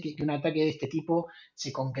 imagínense que un ataque de este tipo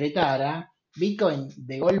se concretara, Bitcoin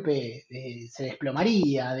de golpe se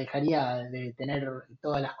desplomaría, dejaría de tener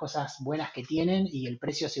todas las cosas buenas que tienen y el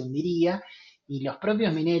precio se hundiría, y los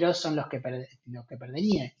propios mineros son los que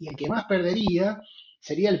perderían. Y el que más perdería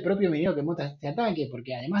sería el propio minero que monta este ataque,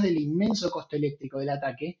 porque además del inmenso costo eléctrico del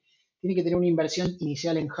ataque, tiene que tener una inversión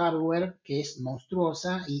inicial en hardware que es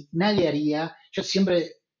monstruosa y nadie haría. Yo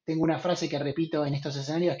siempre tengo una frase que repito en estos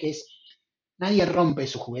escenarios que es: nadie rompe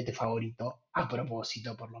su juguete favorito a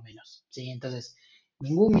propósito, por lo menos, ¿sí? Entonces,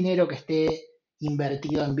 ningún minero que esté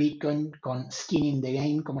invertido en Bitcoin con skin in the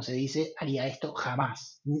game, como se dice, haría esto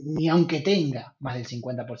jamás, ni aunque tenga más del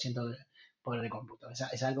 50% de poder de cómputo.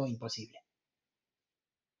 Es algo imposible.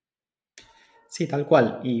 Sí, tal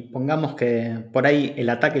cual. Y pongamos que por ahí el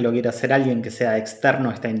ataque lo quiere hacer alguien que sea externo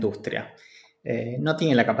a esta industria. No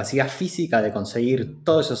tiene la capacidad física de conseguir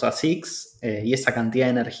todos esos ASICs y esa cantidad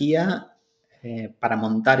de energía para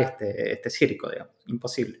montar este circo, digamos.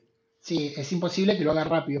 Imposible. Sí, es imposible que lo haga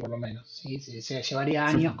rápido, por lo menos. ¿Sí? Se llevaría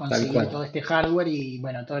años Tal conseguir todo cual. este hardware y,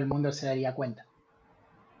 bueno, todo el mundo se daría cuenta.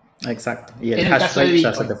 Exacto. Y el En el hash caso de rate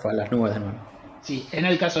ya se Bitcoin, te fue a las nubes de nuevo. sí, en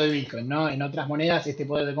el caso de Bitcoin, ¿no? En otras monedas, este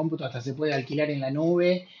poder de cómputo hasta se puede alquilar en la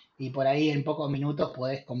nube y por ahí en pocos minutos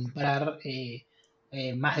podés comprar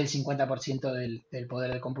más del 50% del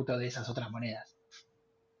poder de cómputo de esas otras monedas.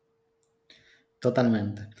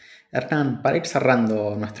 Totalmente. Hernán, para ir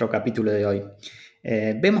cerrando nuestro capítulo de hoy,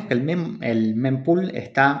 vemos que el mempool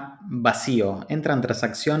está vacío. Entran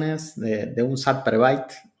transacciones de un SAT per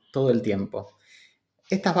byte todo el tiempo.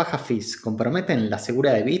 ¿Estas bajas fees comprometen la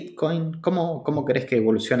seguridad de Bitcoin? ¿Cómo crees que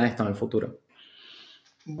evoluciona esto en el futuro?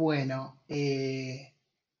 Bueno,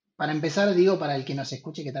 para empezar, digo, para el que nos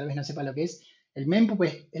escuche que tal vez no sepa lo que es, el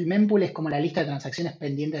mempool es como la lista de transacciones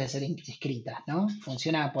pendientes de ser escritas, ¿no?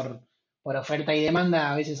 Funciona por oferta y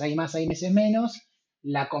demanda, a veces hay más, hay veces menos.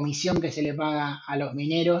 La comisión que se le paga a los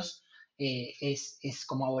mineros es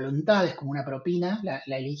como a voluntad, es como una propina,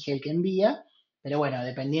 la elige el que envía, pero bueno,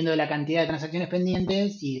 dependiendo de la cantidad de transacciones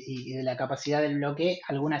pendientes y de la capacidad del bloque,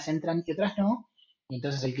 algunas entran y otras no, y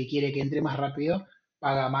entonces el que quiere que entre más rápido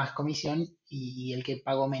paga más comisión y el que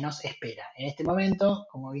pagó menos espera. En este momento,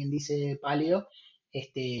 como bien dice Paleo,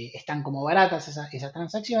 están como baratas esas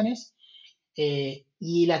transacciones.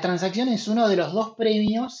 Y la transacción es uno de los dos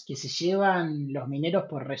premios que se llevan los mineros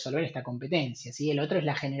por resolver esta competencia. ¿Sí? El otro es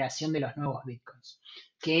la generación de los nuevos bitcoins.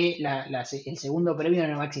 Que el segundo premio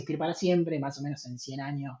no va a existir para siempre, más o menos en 100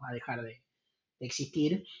 años va a dejar de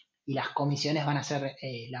existir. Y las comisiones van a ser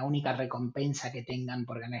la única recompensa que tengan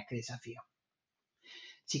por ganar este desafío.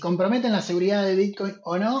 Si comprometen la seguridad de Bitcoin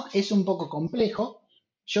o no es un poco complejo.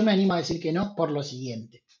 Yo me animo a decir que no por lo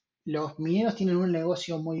siguiente. Los mineros tienen un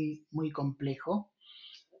negocio muy, muy complejo.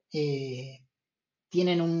 Eh,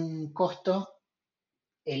 Tienen un costo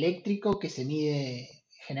eléctrico que se mide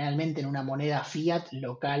generalmente en una moneda fiat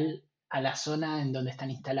local a la zona en donde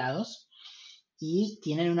están instalados y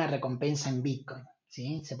tienen una recompensa en Bitcoin.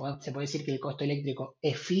 ¿Sí? Se puede decir que el costo eléctrico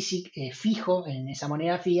es fijo en esa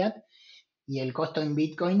moneda fiat y el costo en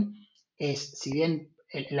Bitcoin es, si bien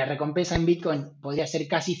la recompensa en Bitcoin podría ser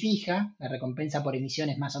casi fija, la recompensa por emisión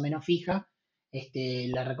es más o menos fija,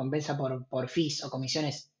 la recompensa por fees o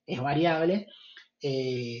comisiones es variable,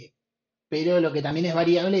 eh, pero lo que también es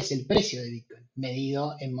variable es el precio de Bitcoin,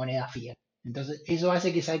 medido en moneda fiat. Entonces, eso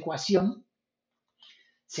hace que esa ecuación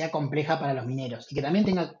sea compleja para los mineros y que también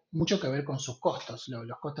tenga mucho que ver con sus costos.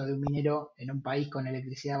 Los costos de un minero en un país con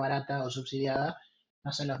electricidad barata o subsidiada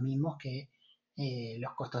no son los mismos que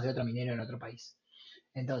los costos de otro minero en otro país.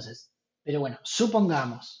 Entonces, pero bueno,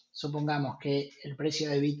 supongamos que el precio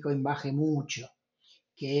de Bitcoin baje mucho,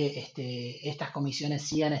 que estas comisiones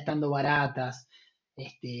sigan estando baratas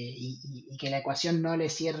y que la ecuación no le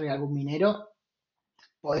cierre a algún minero,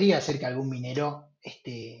 podría ser que algún minero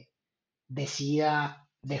decida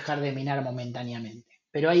dejar de minar momentáneamente.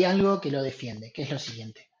 Pero hay algo que lo defiende, que es lo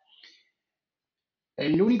siguiente.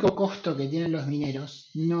 El único costo que tienen los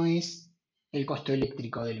mineros no es el costo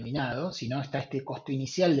eléctrico del minado, sino está este costo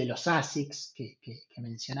inicial de los ASICs que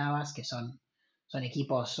mencionabas, que son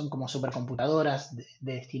equipos, son como supercomputadoras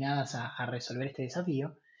destinadas a resolver este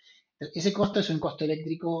desafío. Ese costo es un costo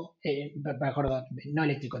eléctrico, perdón, no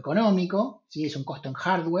eléctrico, económico, ¿sí? Es un costo en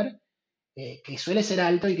hardware, que suele ser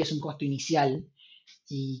alto y que es un costo inicial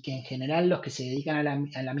y que en general los que se dedican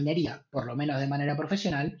a la minería, por lo menos de manera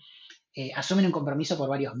profesional, asumen un compromiso por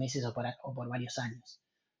varios meses o por varios años.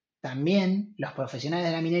 También los profesionales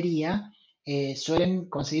de la minería suelen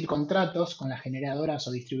conseguir contratos con las generadoras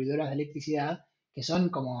o distribuidoras de electricidad que son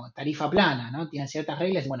como tarifa plana, ¿no? Tienen ciertas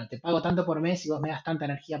reglas, bueno, te pago tanto por mes y vos me das tanta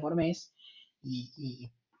energía por mes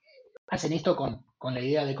y hacen esto con la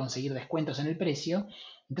idea de conseguir descuentos en el precio.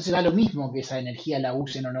 Entonces da lo mismo que esa energía la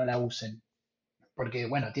usen o no la usen porque,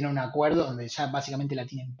 bueno, tienen un acuerdo donde ya básicamente la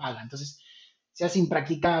tienen paga. Entonces, se hace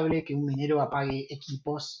impracticable que un minero apague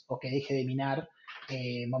equipos o que deje de minar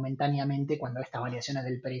momentáneamente cuando estas variaciones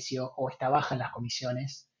del precio o esta baja en las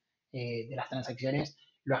comisiones de las transacciones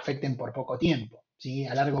lo afecten por poco tiempo. ¿Sí?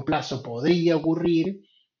 A largo plazo podría ocurrir,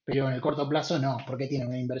 pero en el corto plazo no, porque tienen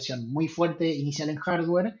una inversión muy fuerte inicial en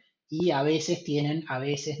hardware y a veces tienen, a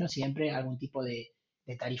veces, no siempre, algún tipo de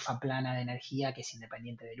tarifa plana de energía que es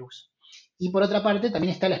independiente del uso. Y por otra parte,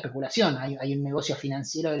 también está la especulación. Hay un negocio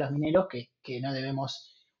financiero de los mineros que no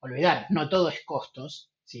debemos olvidar. No todo es costos,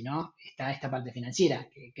 sino está esta parte financiera,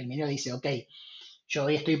 que el minero dice, ok, yo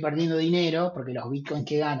hoy estoy perdiendo dinero porque los bitcoins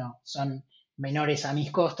que gano son menores a mis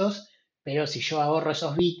costos, pero si yo ahorro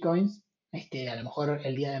esos bitcoins, a lo mejor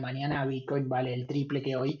el día de mañana Bitcoin vale el triple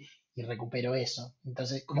que hoy y recupero eso.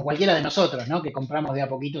 Entonces, como cualquiera de nosotros, ¿no? Que compramos de a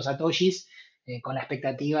poquito satoshis con la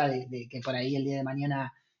expectativa de que por ahí el día de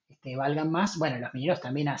mañana valgan más. Bueno, los mineros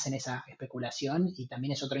también hacen esa especulación y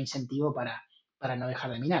también es otro incentivo para no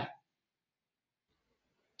dejar de minar.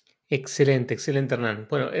 Excelente, excelente, Hernán.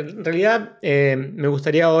 Bueno, en realidad me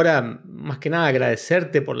gustaría ahora, más que nada,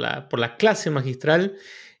 agradecerte por la clase magistral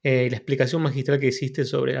y la explicación magistral que hiciste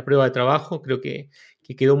sobre la prueba de trabajo. Creo que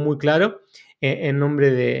quedó muy claro en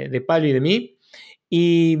nombre de Pablo y de mí.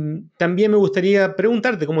 Y también me gustaría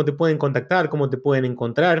preguntarte cómo te pueden contactar, cómo te pueden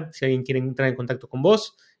encontrar, si alguien quiere entrar en contacto con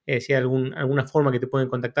vos, si hay alguna forma que te pueden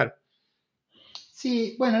contactar.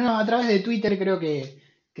 Sí, bueno, no, a través de Twitter creo que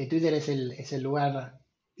Twitter es el lugar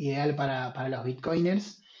ideal para los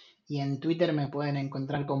bitcoiners. Y en Twitter me pueden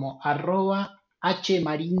encontrar como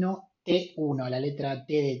 @hmarinot1, la letra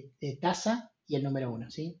T de taza y el número uno,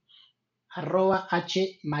 ¿sí?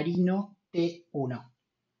 @hmarinot1.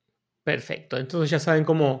 Perfecto, entonces ya saben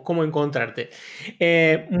cómo encontrarte.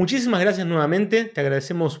 Muchísimas gracias nuevamente, te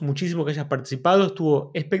agradecemos muchísimo que hayas participado, estuvo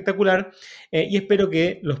espectacular y espero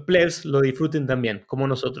que los plebs lo disfruten también, como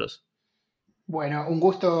nosotros. Bueno, un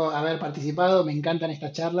gusto haber participado, me encantan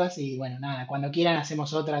estas charlas y bueno, nada, cuando quieran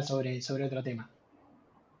hacemos otra sobre otro tema.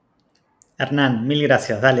 Hernán, mil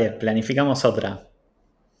gracias. Dale, planificamos otra.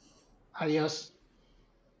 Adiós.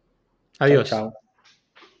 Chau, Adiós. chau.